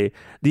 Exactly.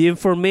 The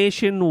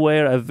information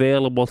were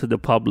available to the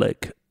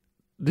public.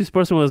 This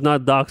person was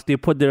not doxed. They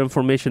put their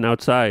information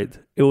outside.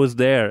 It was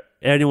there.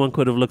 Anyone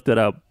could have looked it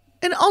up.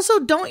 And also,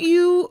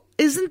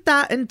 isn't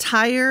that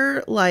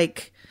entire,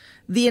 like,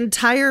 the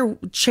entire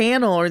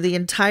channel or the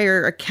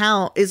entire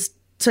account is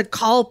to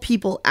call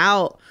people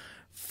out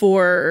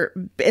for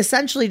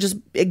essentially just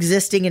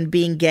existing and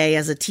being gay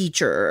as a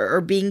teacher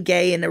or being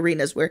gay in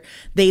arenas where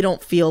they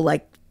don't feel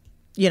like,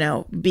 you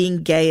know,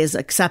 being gay is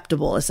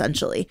acceptable,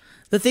 essentially.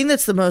 The thing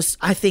that's the most,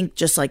 I think,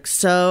 just like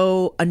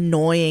so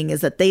annoying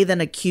is that they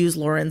then accuse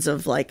Lorenz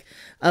of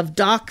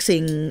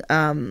doxing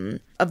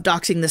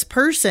this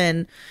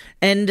person,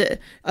 and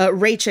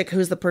Rachik,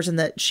 who's the person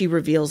that she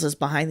reveals is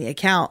behind the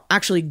account,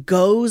 actually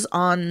goes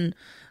on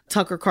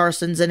Tucker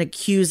Carlson's and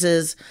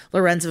accuses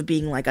Lorenz of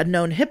being like a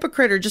known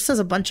hypocrite or just says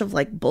a bunch of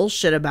like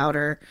bullshit about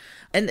her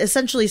and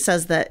essentially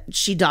says that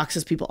she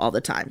doxes people all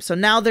the time. So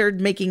now they're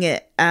making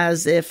it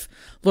as if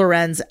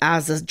Lorenz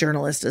as a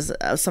journalist is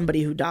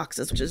somebody who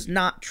doxes, which is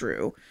not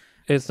true.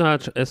 It's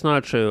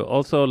not true.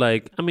 Also,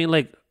 like, I mean,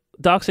 like,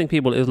 doxing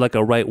people is like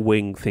a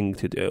right-wing thing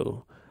to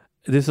do.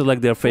 This is like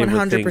their favorite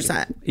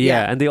 100%. thing.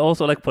 Yeah, and they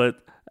also like put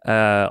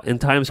in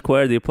Times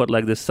Square, they put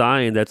like this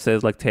sign that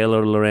says like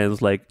Taylor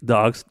Lorenz like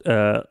dogs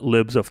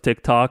libs of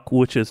TikTok,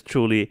 which is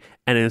truly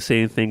an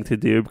insane thing to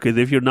do, because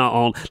if you're not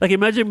on, like,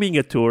 imagine being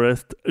a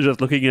tourist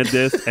just looking at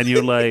this and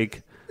you're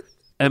like,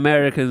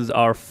 Americans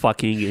are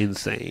fucking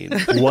insane.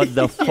 What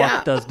the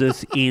fuck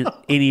does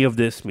any of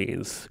this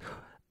means?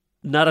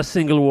 Not a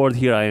single word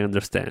here I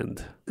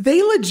understand.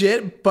 They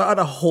legit bought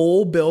a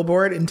whole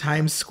billboard in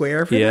Times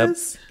Square for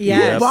this?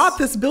 Yes. Who bought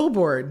this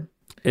billboard?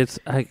 It's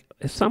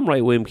some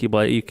right-wing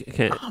people. You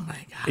can't. Oh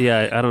my God.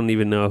 Yeah, I don't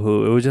even know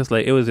who. It was just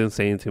like, it was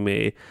insane to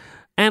me.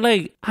 And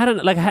like, I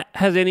don't like,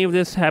 has any of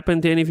this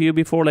happened to any of you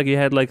before? Like, you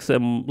had like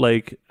some,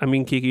 like, I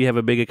mean, Kiki, you have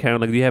a big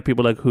account. Like, do you have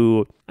people like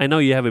who, I know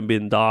you haven't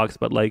been doxxed,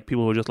 but like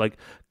people who just like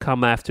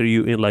come after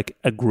you in like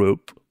a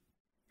group?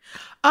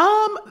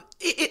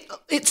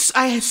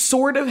 I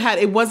sort of had,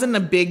 it wasn't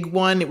a big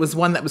one. It was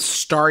one that was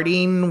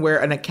starting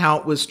where an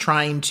account was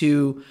trying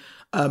to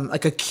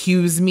like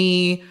accuse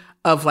me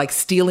of like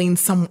stealing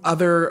some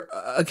other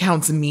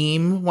account's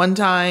meme one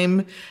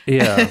time.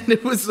 Yeah. And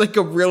it was like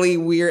a really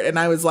weird, and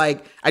I was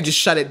like, I just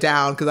shut it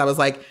down because I was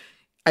like,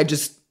 A,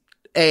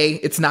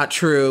 it's not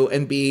true,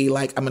 and B,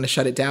 like, I'm going to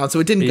shut it down. So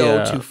it didn't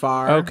go too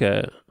far.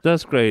 Okay.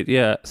 That's great.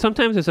 Yeah.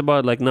 Sometimes it's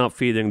about like not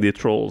feeding the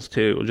trolls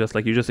too. Just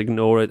like you just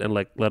ignore it and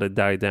like let it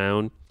die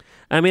down.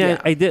 I mean,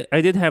 I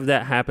did have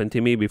that happen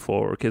to me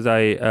before because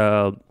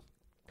in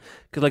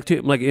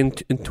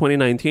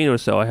 2019 or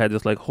so, I had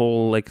this like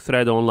whole like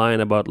thread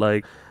online about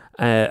like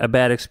a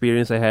bad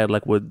experience I had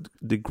like with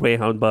the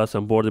Greyhound bus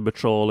on Border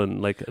Patrol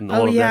and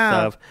all of that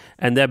stuff,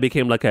 and that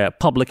became like a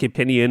public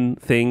opinion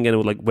thing, and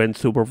it like went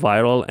super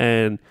viral.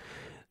 And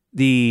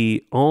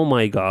oh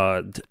my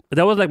God,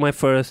 that was like my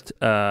first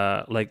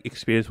like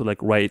experience with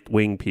like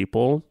right-wing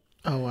people.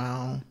 Oh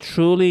wow,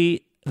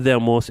 truly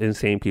the most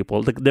insane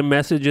people. The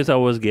messages I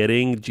was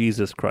getting,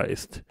 Jesus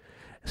Christ,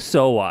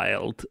 so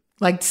wild.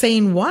 Like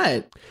saying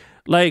what?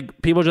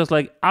 Like people just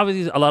like,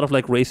 obviously a lot of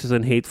like racist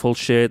and hateful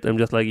shit. I'm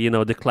just like, you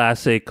know, the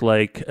classic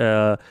like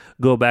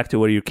go back to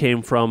where you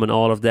came from and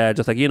all of that.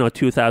 Just like, you know,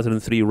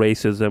 2003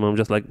 racism. I'm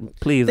just like,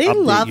 please. They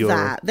love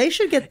that. They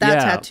should get that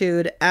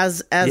tattooed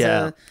as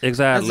a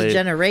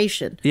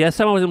generation. Yeah,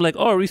 some of them like,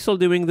 oh, are we still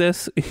doing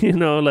this? You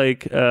know,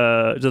 like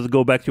just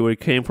go back to where you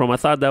came from. I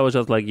thought that was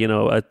just like, you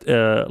know,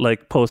 a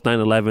like post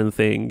 9/11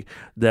 thing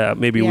that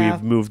maybe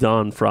we've moved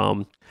on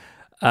from.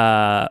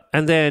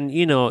 And then,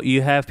 you know,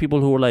 you have people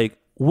who are like,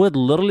 would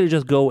literally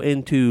just go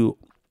into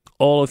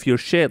all of your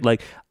shit,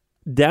 like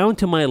down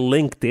to my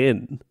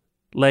LinkedIn.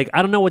 Like,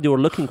 I don't know what they were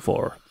looking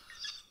for,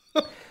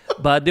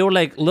 but they were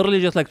like literally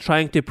just like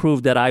trying to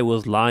prove that I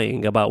was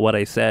lying about what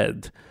I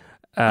said.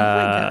 Oh my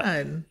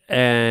God.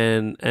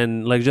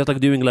 And like just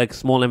like doing like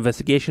small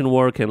investigation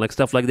work and like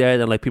stuff like that.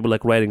 And like people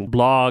like writing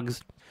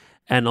blogs,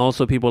 and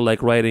also people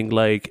like writing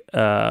like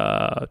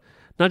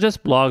not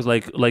just blogs,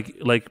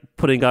 like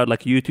putting out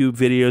like YouTube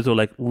videos or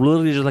like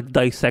really just like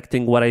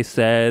dissecting what I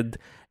said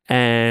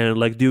and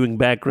like doing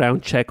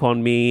background check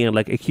on me and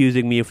like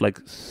accusing me of like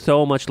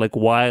so much like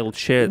wild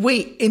shit.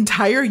 Wait,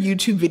 entire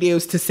YouTube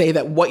videos to say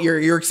that what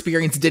your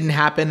experience didn't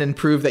happen and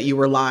prove that you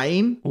were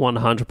lying?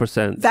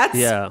 100%.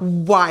 That's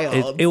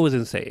wild. It was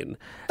insane.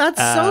 That's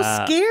so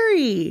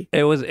scary.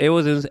 It was,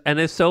 and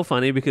it's so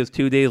funny because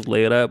 2 days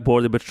later,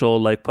 Border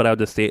Patrol like put out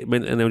the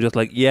statement and they were just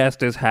like, yes,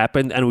 this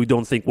happened and we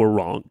don't think we're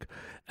wrong.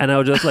 And I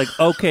was just like,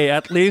 okay,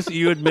 at least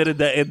you admitted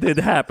that it did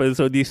happen.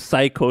 So these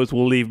psychos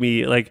will leave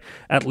me like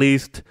at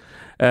least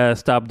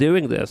stop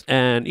doing this.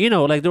 And, you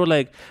know, like they were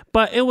like,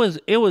 but it was,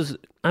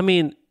 I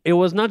mean, it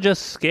was not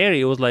just scary.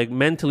 It was like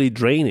mentally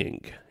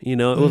draining, you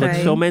know, it was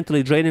like so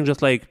mentally draining,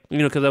 just like, you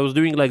know, because I was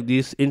doing like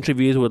these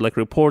interviews with like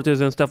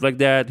reporters and stuff like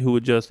that who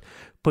would just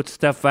put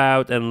stuff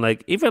out. And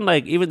like even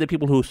the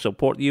people who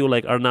support you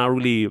like are not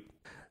really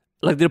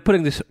like they're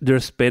putting their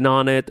spin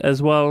on it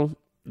as well.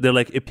 Their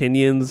like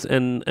opinions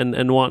and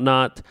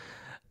whatnot.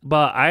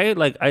 But I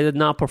did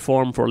not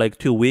perform for like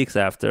 2 weeks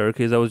after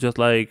because I was just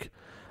like,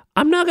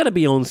 I'm not gonna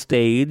be on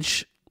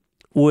stage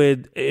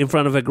in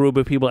front of a group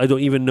of people I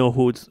don't even know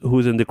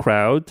who's in the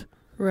crowd.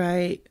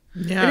 Right.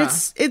 Yeah. And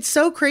it's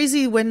so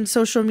crazy when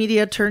social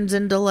media turns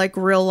into like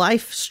real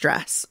life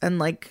stress and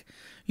like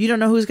you don't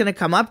know who's going to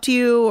come up to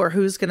you or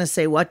who's going to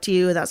say what to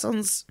you. That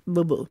sounds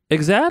boo-boo.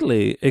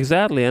 Exactly.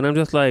 And I'm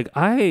just like,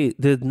 I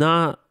did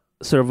not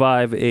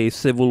survive a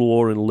civil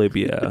war in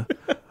Libya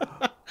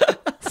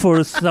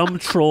for some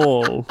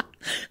troll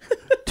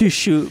to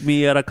shoot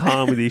me at a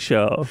comedy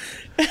show.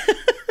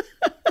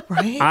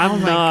 Right?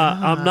 I'm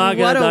not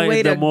gonna die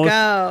in the most.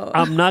 Go.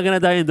 I'm not gonna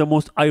die in the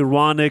most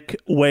ironic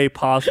way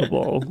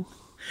possible.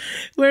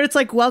 Where it's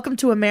like, welcome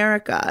to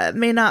America. It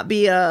may not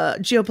be a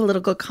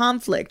geopolitical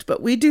conflict,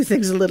 but we do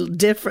things a little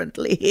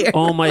differently here.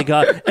 Oh my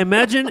God!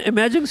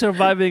 Imagine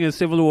surviving a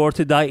civil war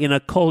to die in a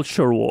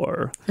culture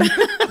war.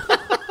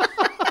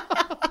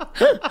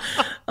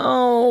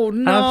 Oh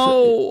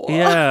no!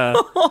 Yeah.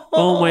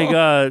 Oh my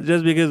God!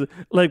 Just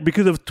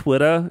because of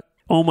Twitter.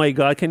 Oh my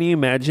God! Can you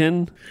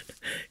imagine?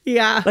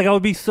 Yeah. Like I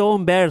would be so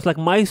embarrassed. Like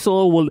my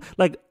soul will.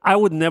 Like I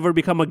would never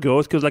become a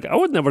ghost because like I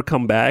would never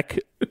come back.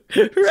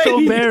 Right. So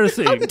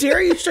embarrassing. How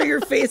dare you show your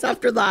face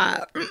after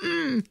that?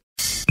 Mm-mm.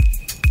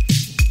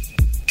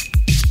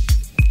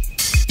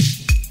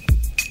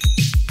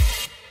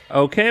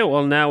 Okay,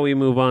 well, now we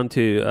move on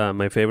to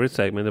my favorite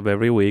segment of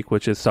every week,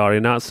 which is Sorry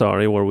Not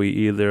Sorry, where we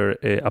either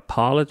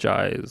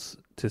apologize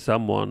to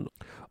someone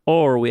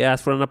or we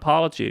ask for an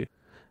apology.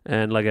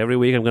 And like every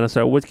week, I'm going to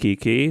start with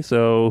Kiki.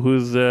 So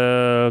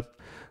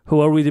who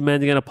are we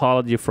demanding an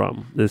apology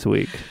from this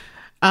week?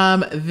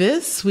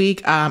 This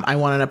week, I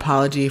want an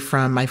apology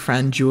from my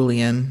friend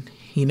Julian.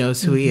 He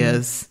knows who he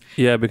is.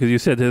 Yeah, because you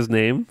said his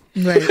name.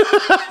 Right.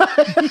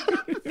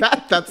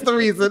 That's the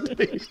reason.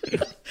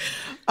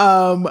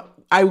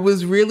 I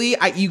was really,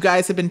 you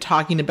guys have been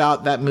talking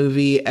about that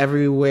movie,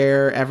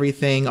 Everywhere,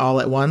 Everything, All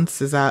at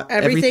Once. Is that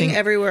Everything,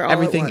 Everywhere, All at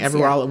Once? Everything,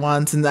 Everywhere, yeah. All at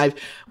Once. And I've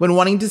been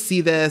wanting to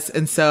see this.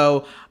 And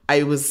so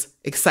I was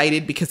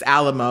excited because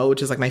Alamo,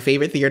 which is like my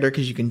favorite theater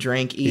because you can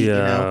drink, eat, you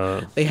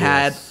know, they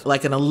had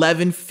like an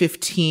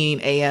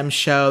 11:15 a.m.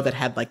 show that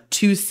had like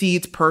 2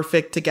 seats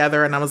perfect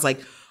together. And I was like,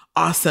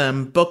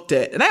 awesome, booked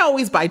it. And I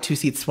always buy 2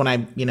 seats when I,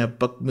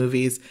 book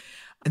movies.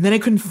 And then I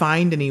couldn't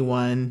find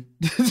anyone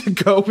to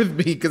go with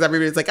me because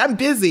everybody's like, I'm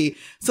busy.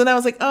 So then I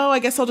was like, oh, I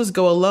guess I'll just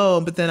go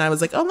alone. But then I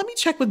was like, oh, let me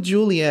check with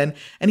Julian.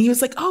 And he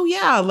was like, oh,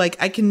 yeah, like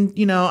I can,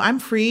 I'm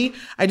free.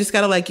 I just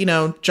got to like,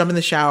 jump in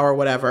the shower or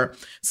whatever.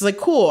 So like,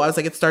 cool. I was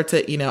like, it starts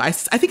at, I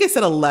think I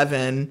said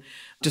 11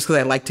 just because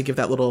I like to give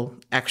that little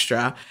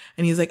extra.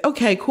 And he's like,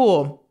 okay,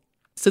 cool.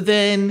 So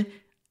then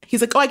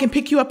he's like, oh, I can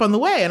pick you up on the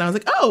way. And I was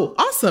like, oh,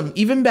 awesome.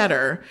 Even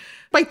better.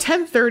 By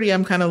 10:30,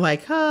 I'm kind of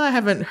like, I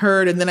haven't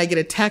heard. And then I get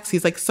a text.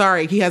 He's like,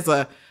 sorry, he has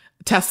a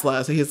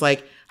Tesla. So he's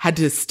like, had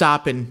to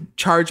stop and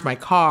charge my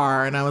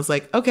car. And I was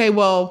like, okay,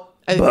 well,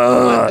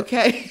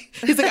 okay.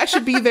 He's like, I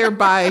should be there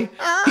by,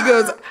 he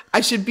goes,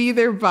 I should be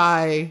there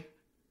by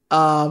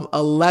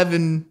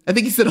 11. I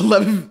think he said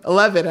 11.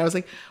 I was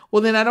like,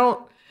 well, then I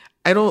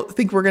don't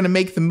think we're going to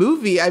make the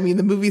movie. I mean,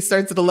 the movie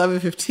starts at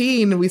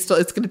 11:15 and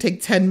it's going to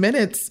take 10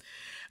 minutes.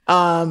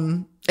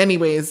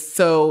 Anyways,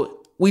 so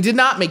we did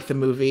not make the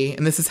movie,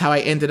 and this is how I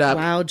ended up.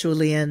 Wow,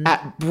 Julian.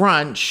 At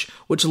brunch,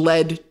 which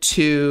led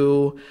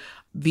to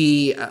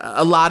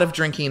a lot of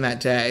drinking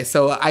that day.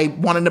 So I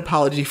want an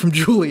apology from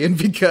Julian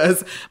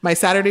because my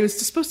Saturday was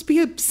just supposed to be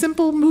a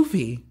simple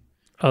movie.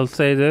 I'll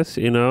say this,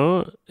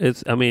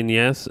 yes,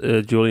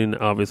 Julian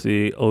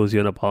obviously owes you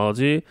an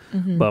apology,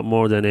 but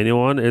more than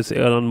anyone, it's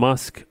Elon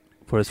Musk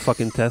for his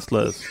fucking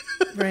Teslas.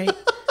 Right.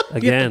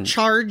 Again. You have to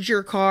charge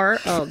your car.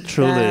 Oh,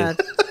 truly. God.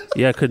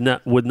 Yeah,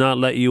 would not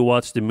let you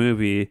watch the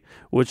movie,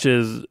 which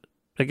is,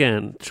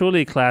 again,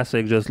 truly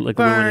classic, just like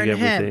ruining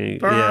everything.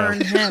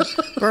 Burn him.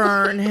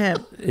 Burn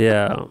him.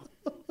 Yeah.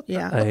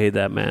 Yeah. I hate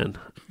that man.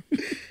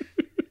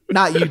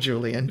 Not you,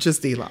 Julian,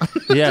 just Elon.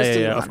 Yeah, Just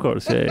yeah, Elon. of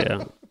course.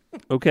 Yeah.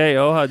 Okay,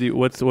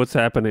 what's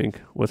happening?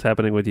 What's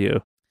happening with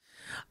you?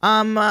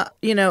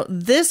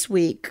 This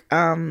week,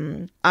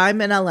 I'm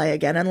in LA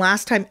again. And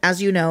last time,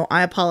 as you know,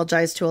 I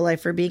apologized to LA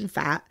for being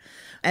fat.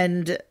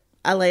 And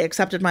LA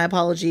accepted my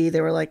apology.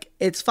 They were like,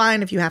 it's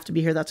fine if you have to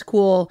be here. That's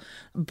cool.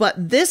 But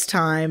this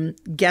time,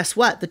 guess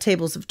what? The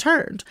tables have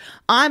turned.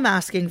 I'm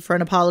asking for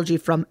an apology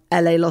from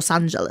LA Los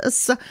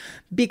Angeles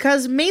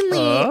because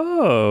mainly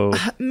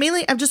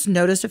I've just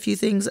noticed a few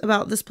things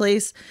about this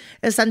place.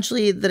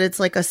 Essentially that it's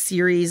like a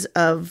series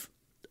of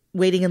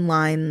waiting in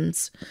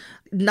lines,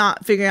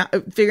 not figuring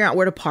out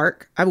where to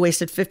park. I've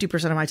wasted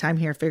 50% of my time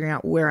here figuring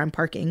out where I'm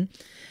parking.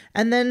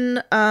 And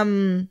then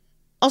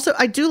also,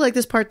 I do like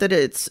this part that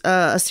it's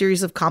a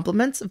series of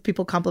compliments of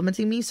people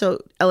complimenting me.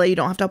 So, LA, you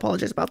don't have to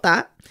apologize about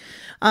that.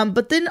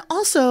 But then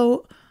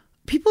also,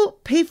 people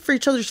pay for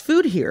each other's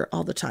food here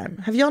all the time.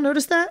 Have y'all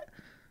noticed that?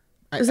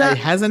 It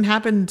hasn't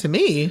happened to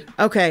me.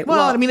 Okay.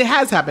 Well, I mean, it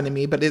has happened to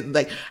me, but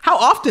how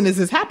often is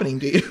this happening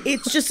to you?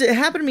 It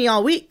happened to me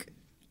all week.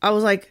 I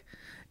was like,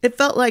 it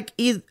felt like,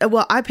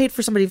 I paid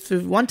for somebody's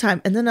food one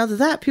time. And then other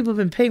than that, people have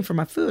been paying for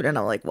my food. And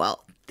I'm like,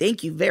 well,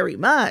 thank you very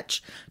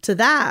much to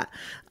that.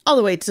 All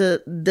the way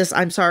to this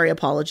I'm sorry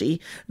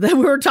apology that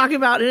we were talking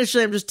about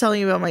initially. I'm just telling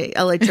you about my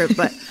LA trip,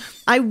 but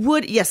I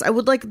would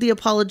like the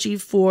apology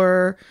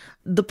for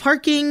the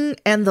parking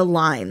and the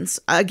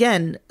lines.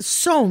 Again,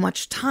 so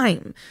much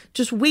time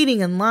just waiting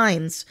in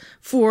lines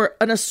for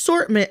an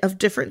assortment of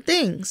different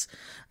things.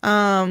 We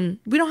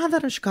don't have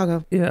that in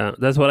Chicago. Yeah,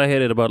 that's what I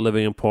hated about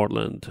living in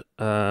Portland.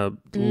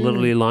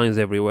 Literally lines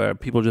everywhere.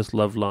 People just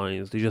love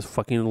lines. They just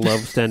fucking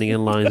love standing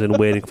in lines and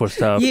waiting for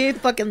stuff. You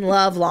fucking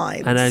love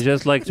lines. And I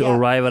just like to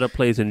arrive at a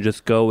place and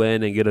just go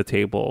in and get a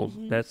table.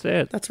 That's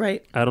it. That's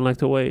right. I don't like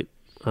to wait.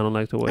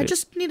 I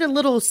just need a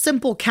little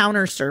simple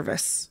counter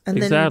service. And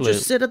then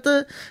just sit at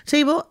the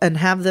table and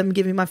have them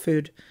give me my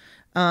food.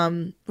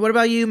 What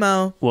about you,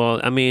 Mo?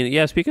 Well, I mean,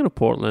 yeah, speaking of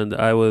Portland,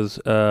 I was,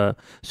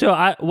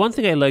 one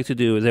thing I like to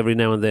do is every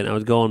now and then I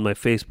would go on my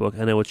Facebook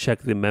and I would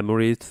check the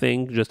memories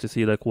thing just to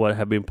see like what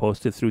have been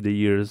posted through the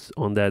years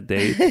on that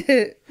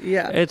date.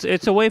 Yeah.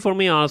 It's a way for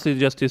me, honestly,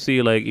 just to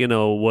see like,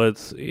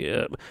 what's,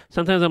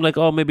 sometimes I'm like,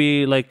 oh,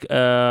 maybe like,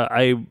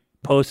 I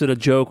posted a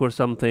joke or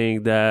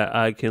something that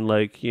I can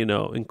like,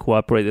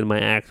 incorporate in my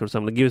act or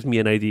something. It gives me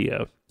an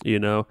idea, you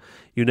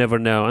never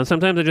know. And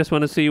sometimes I just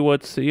want to see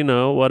what's,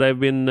 what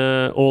I've been,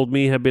 old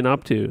me have been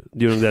up to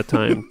during that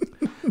time.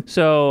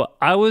 So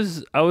I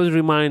was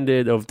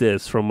reminded of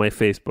this from my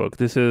Facebook.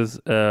 This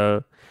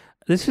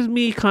is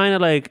me kind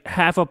of like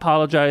half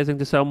apologizing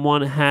to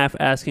someone, half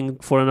asking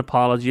for an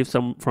apology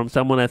from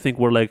someone. I think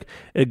we're like,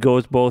 it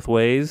goes both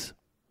ways.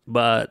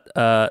 But,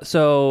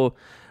 so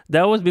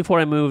that was before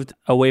I moved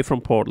away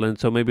from Portland,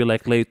 so maybe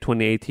like late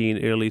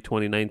 2018, early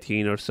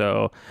 2019 or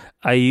so.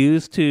 I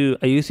used to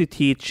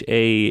teach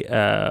a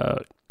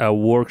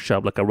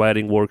workshop, like a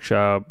writing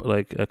workshop,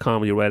 like a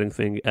comedy writing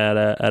thing at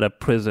a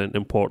prison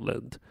in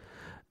Portland,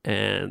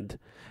 and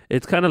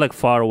it's kind of like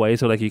far away,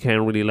 so like you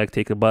can't really like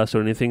take a bus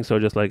or anything. So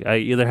just like I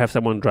either have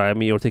someone drive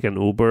me or take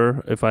an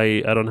Uber if I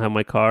don't have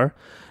my car.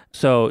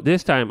 So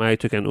this time I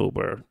took an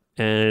Uber,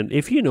 and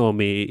if you know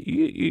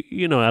me,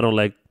 you know I don't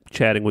like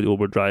chatting with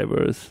Uber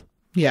drivers.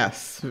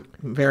 Yes,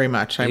 very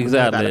much. I know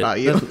that about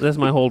you. That's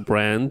my whole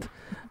brand.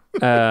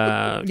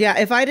 Yeah,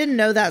 if I didn't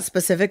know that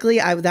specifically,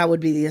 that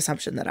would be the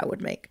assumption that I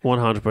would make.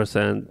 100%.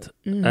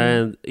 Mm-hmm.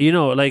 And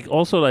like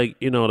also like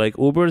like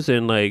Ubers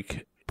in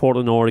like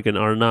Portland, Oregon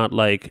are not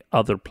like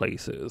other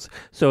places.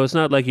 So it's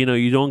not like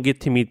you don't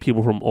get to meet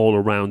people from all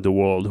around the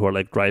world who are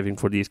like driving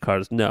for these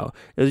cars. No,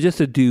 it's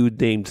just a dude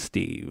named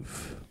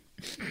Steve.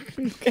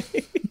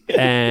 Okay.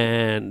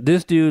 And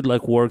this dude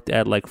like worked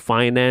at like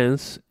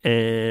finance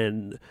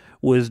and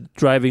was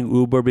driving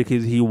Uber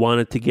because he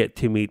wanted to get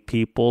to meet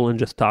people and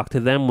just talk to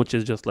them, which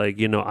is just like,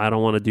 I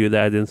don't want to do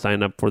that. I didn't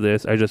sign up for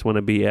this. I just want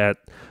to be at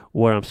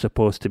where I'm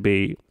supposed to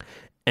be.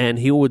 And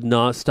he would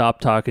not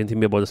stop talking to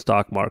me about the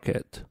stock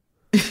market.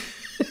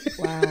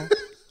 Wow.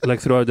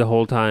 Like throughout the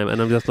whole time.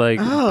 And I'm just like,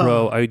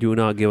 bro, I do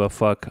not give a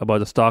fuck about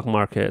the stock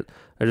market.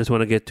 I just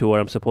want to get to where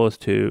I'm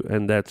supposed to.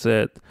 And that's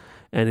it.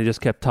 And he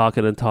just kept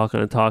talking and talking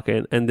and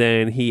talking. And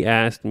then he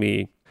asked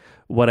me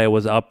what I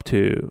was up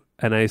to.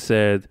 And I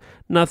said,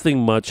 nothing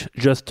much,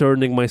 just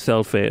turning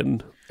myself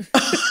in.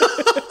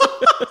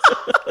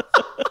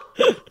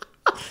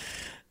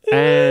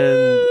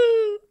 And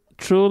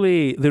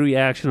truly, the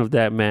reaction of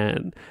that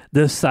man,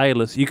 the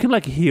silence, you can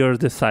like hear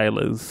the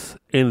silence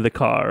in the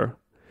car.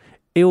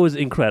 It was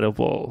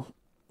incredible.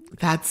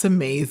 That's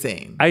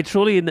amazing. I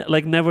truly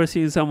like never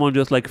seen someone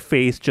just like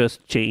face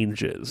just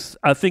changes.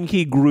 I think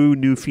he grew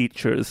new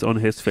features on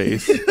his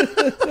face.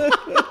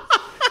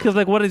 Because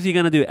like, what is he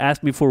going to do?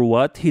 Ask me for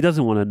what? He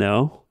doesn't want to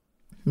know.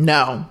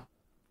 No.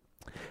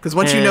 Because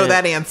once you know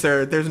that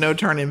answer, there's no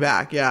turning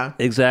back. Yeah.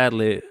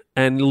 Exactly.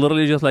 And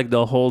literally just like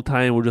the whole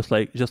time, we're just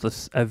like,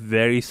 a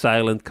very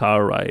silent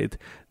car ride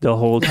the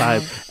whole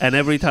time. And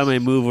every time I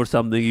move or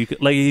something, he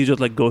just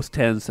like goes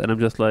tense. And I'm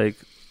just like,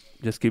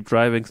 just keep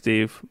driving,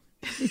 Steve.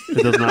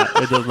 It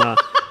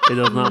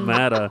does not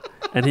matter.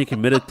 And he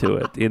committed to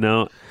it,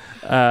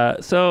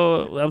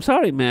 So I'm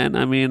sorry, man.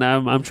 I mean,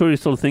 I'm sure you're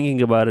still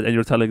thinking about it and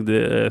you're telling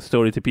the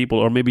story to people,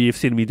 or maybe you've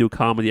seen me do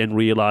comedy and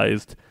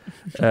realized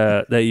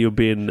that you've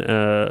been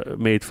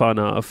made fun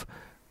of.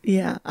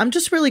 Yeah, I'm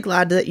just really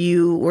glad that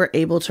you were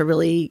able to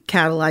really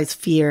catalyze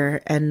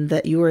fear and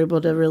that you were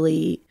able to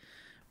really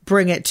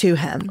bring it to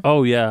him.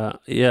 Oh, yeah.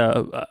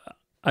 Yeah.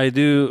 I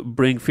do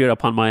bring fear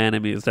upon my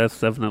enemies. That's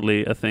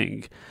definitely a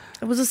thing.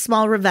 It was a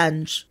small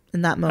revenge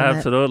in that moment.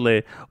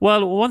 Absolutely.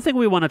 Well, one thing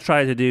we want to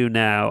try to do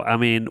now, I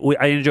mean,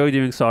 I enjoy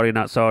doing Sorry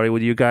Not Sorry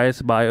with you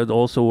guys, but I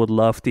also would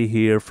love to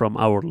hear from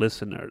our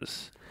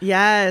listeners.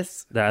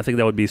 Yes. I think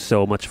that would be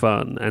so much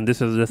fun. And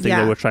this is the thing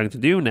that we're trying to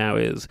do now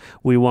is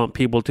we want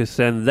people to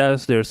send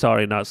us their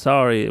Sorry Not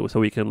Sorry so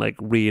we can like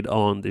read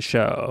on the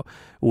show,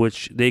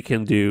 which they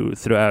can do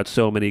throughout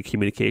so many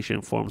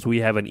communication forms. We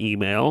have an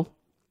email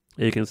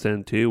you can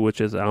send to, which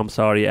is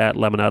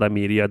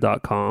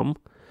imsorry@lemonadamedia.com.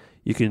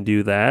 You can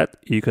do that.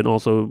 You can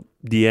also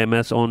DM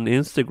us on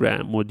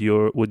Instagram with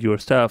your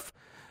stuff.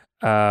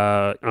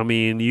 I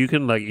mean, you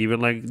can even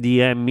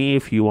DM me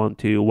if you want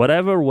to.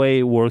 Whatever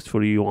way works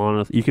for you.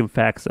 Honestly, you can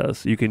fax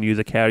us. You can use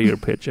a carrier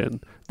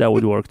pigeon. That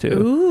would work too.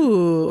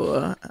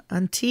 Ooh,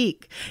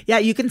 antique. Yeah,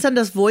 you can send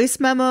us voice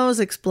memos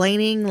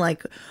explaining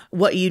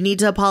what you need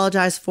to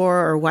apologize for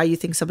or why you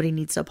think somebody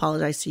needs to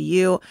apologize to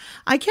you.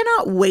 I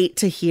cannot wait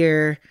to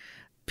hear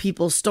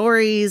people's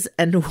stories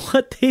and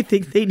what they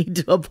think they need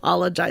to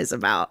apologize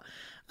about.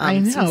 I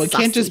know. It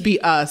can't just be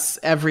us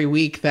every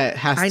week that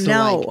has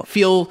to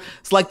feel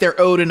like they're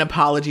owed an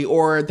apology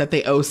or that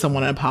they owe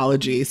someone an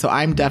apology. So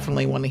I'm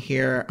definitely want to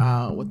hear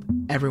what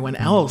everyone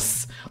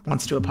else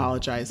wants to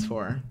apologize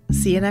for.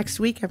 See you next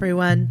week,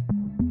 everyone.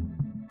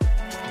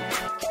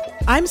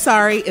 I'm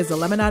Sorry is a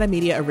Lemonada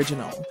Media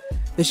original.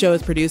 The show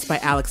is produced by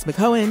Alex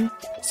McCohen.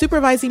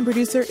 Supervising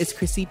producer is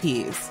Chrissy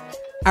Pease.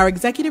 Our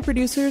executive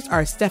producers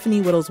are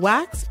Stephanie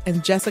Whittles-Wax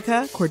and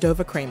Jessica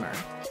Cordova Kramer.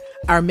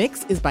 Our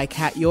mix is by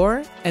Kat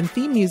Yor, and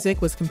theme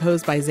music was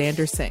composed by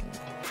Xander Singh.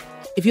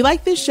 If you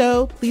like this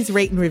show, please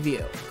rate and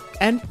review.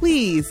 And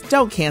please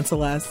don't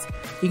cancel us.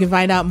 You can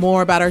find out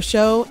more about our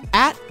show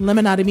at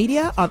Lemonada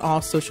Media on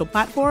all social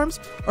platforms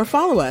or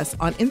follow us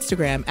on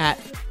Instagram at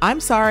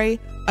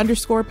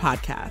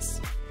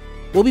I'mSorry_podcast.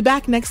 We'll be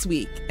back next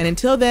week. And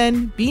until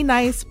then, be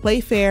nice,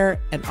 play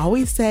fair, and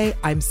always say,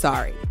 I'm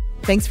sorry.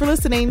 Thanks for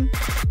listening.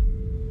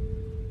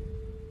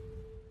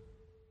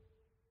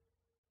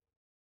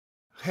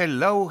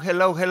 Hello,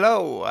 hello,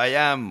 hello. I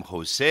am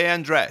Jose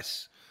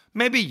Andres.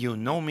 Maybe you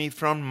know me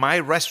from my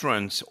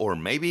restaurants or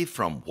maybe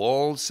from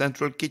Wall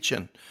Central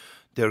Kitchen,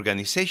 the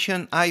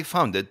organization I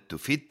founded to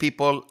feed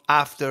people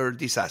after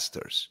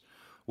disasters.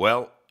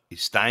 Well,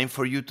 it's time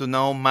for you to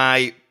know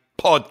my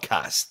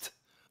podcast,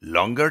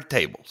 Longer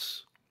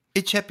Tables.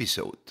 Each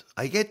episode,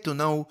 I get to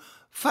know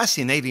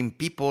fascinating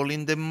people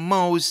in the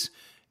most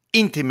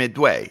intimate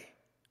way,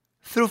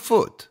 through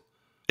food.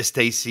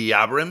 Stacey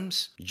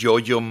Abrams,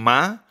 Yo-Yo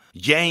Ma,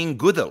 Jane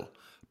Goodall,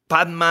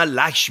 Padma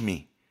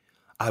Lakshmi.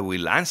 I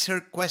will answer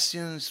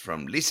questions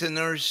from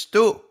listeners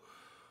too.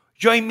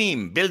 Join me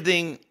in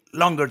building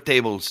longer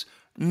tables,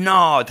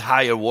 not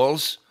higher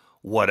walls,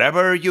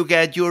 wherever you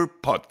get your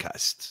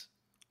podcasts.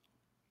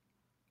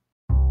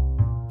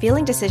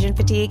 Feeling decision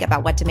fatigue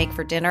about what to make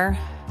for dinner?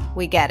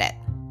 We get it.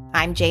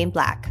 I'm Jane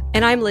Black.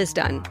 And I'm Liz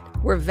Dunn.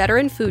 We're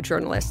veteran food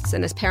journalists,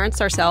 and as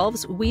parents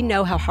ourselves, we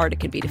know how hard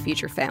it can be to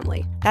feed your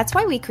family. That's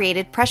why we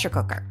created Pressure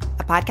Cooker,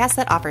 a podcast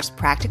that offers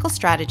practical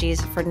strategies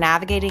for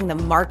navigating the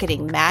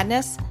marketing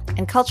madness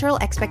and cultural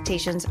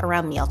expectations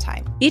around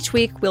mealtime. Each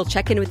week, we'll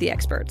check in with the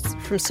experts.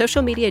 From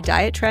social media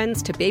diet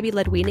trends to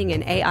baby-led weaning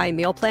and AI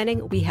meal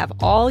planning, we have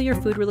all your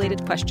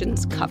food-related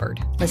questions covered.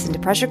 Listen to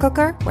Pressure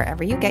Cooker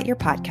wherever you get your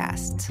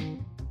podcasts.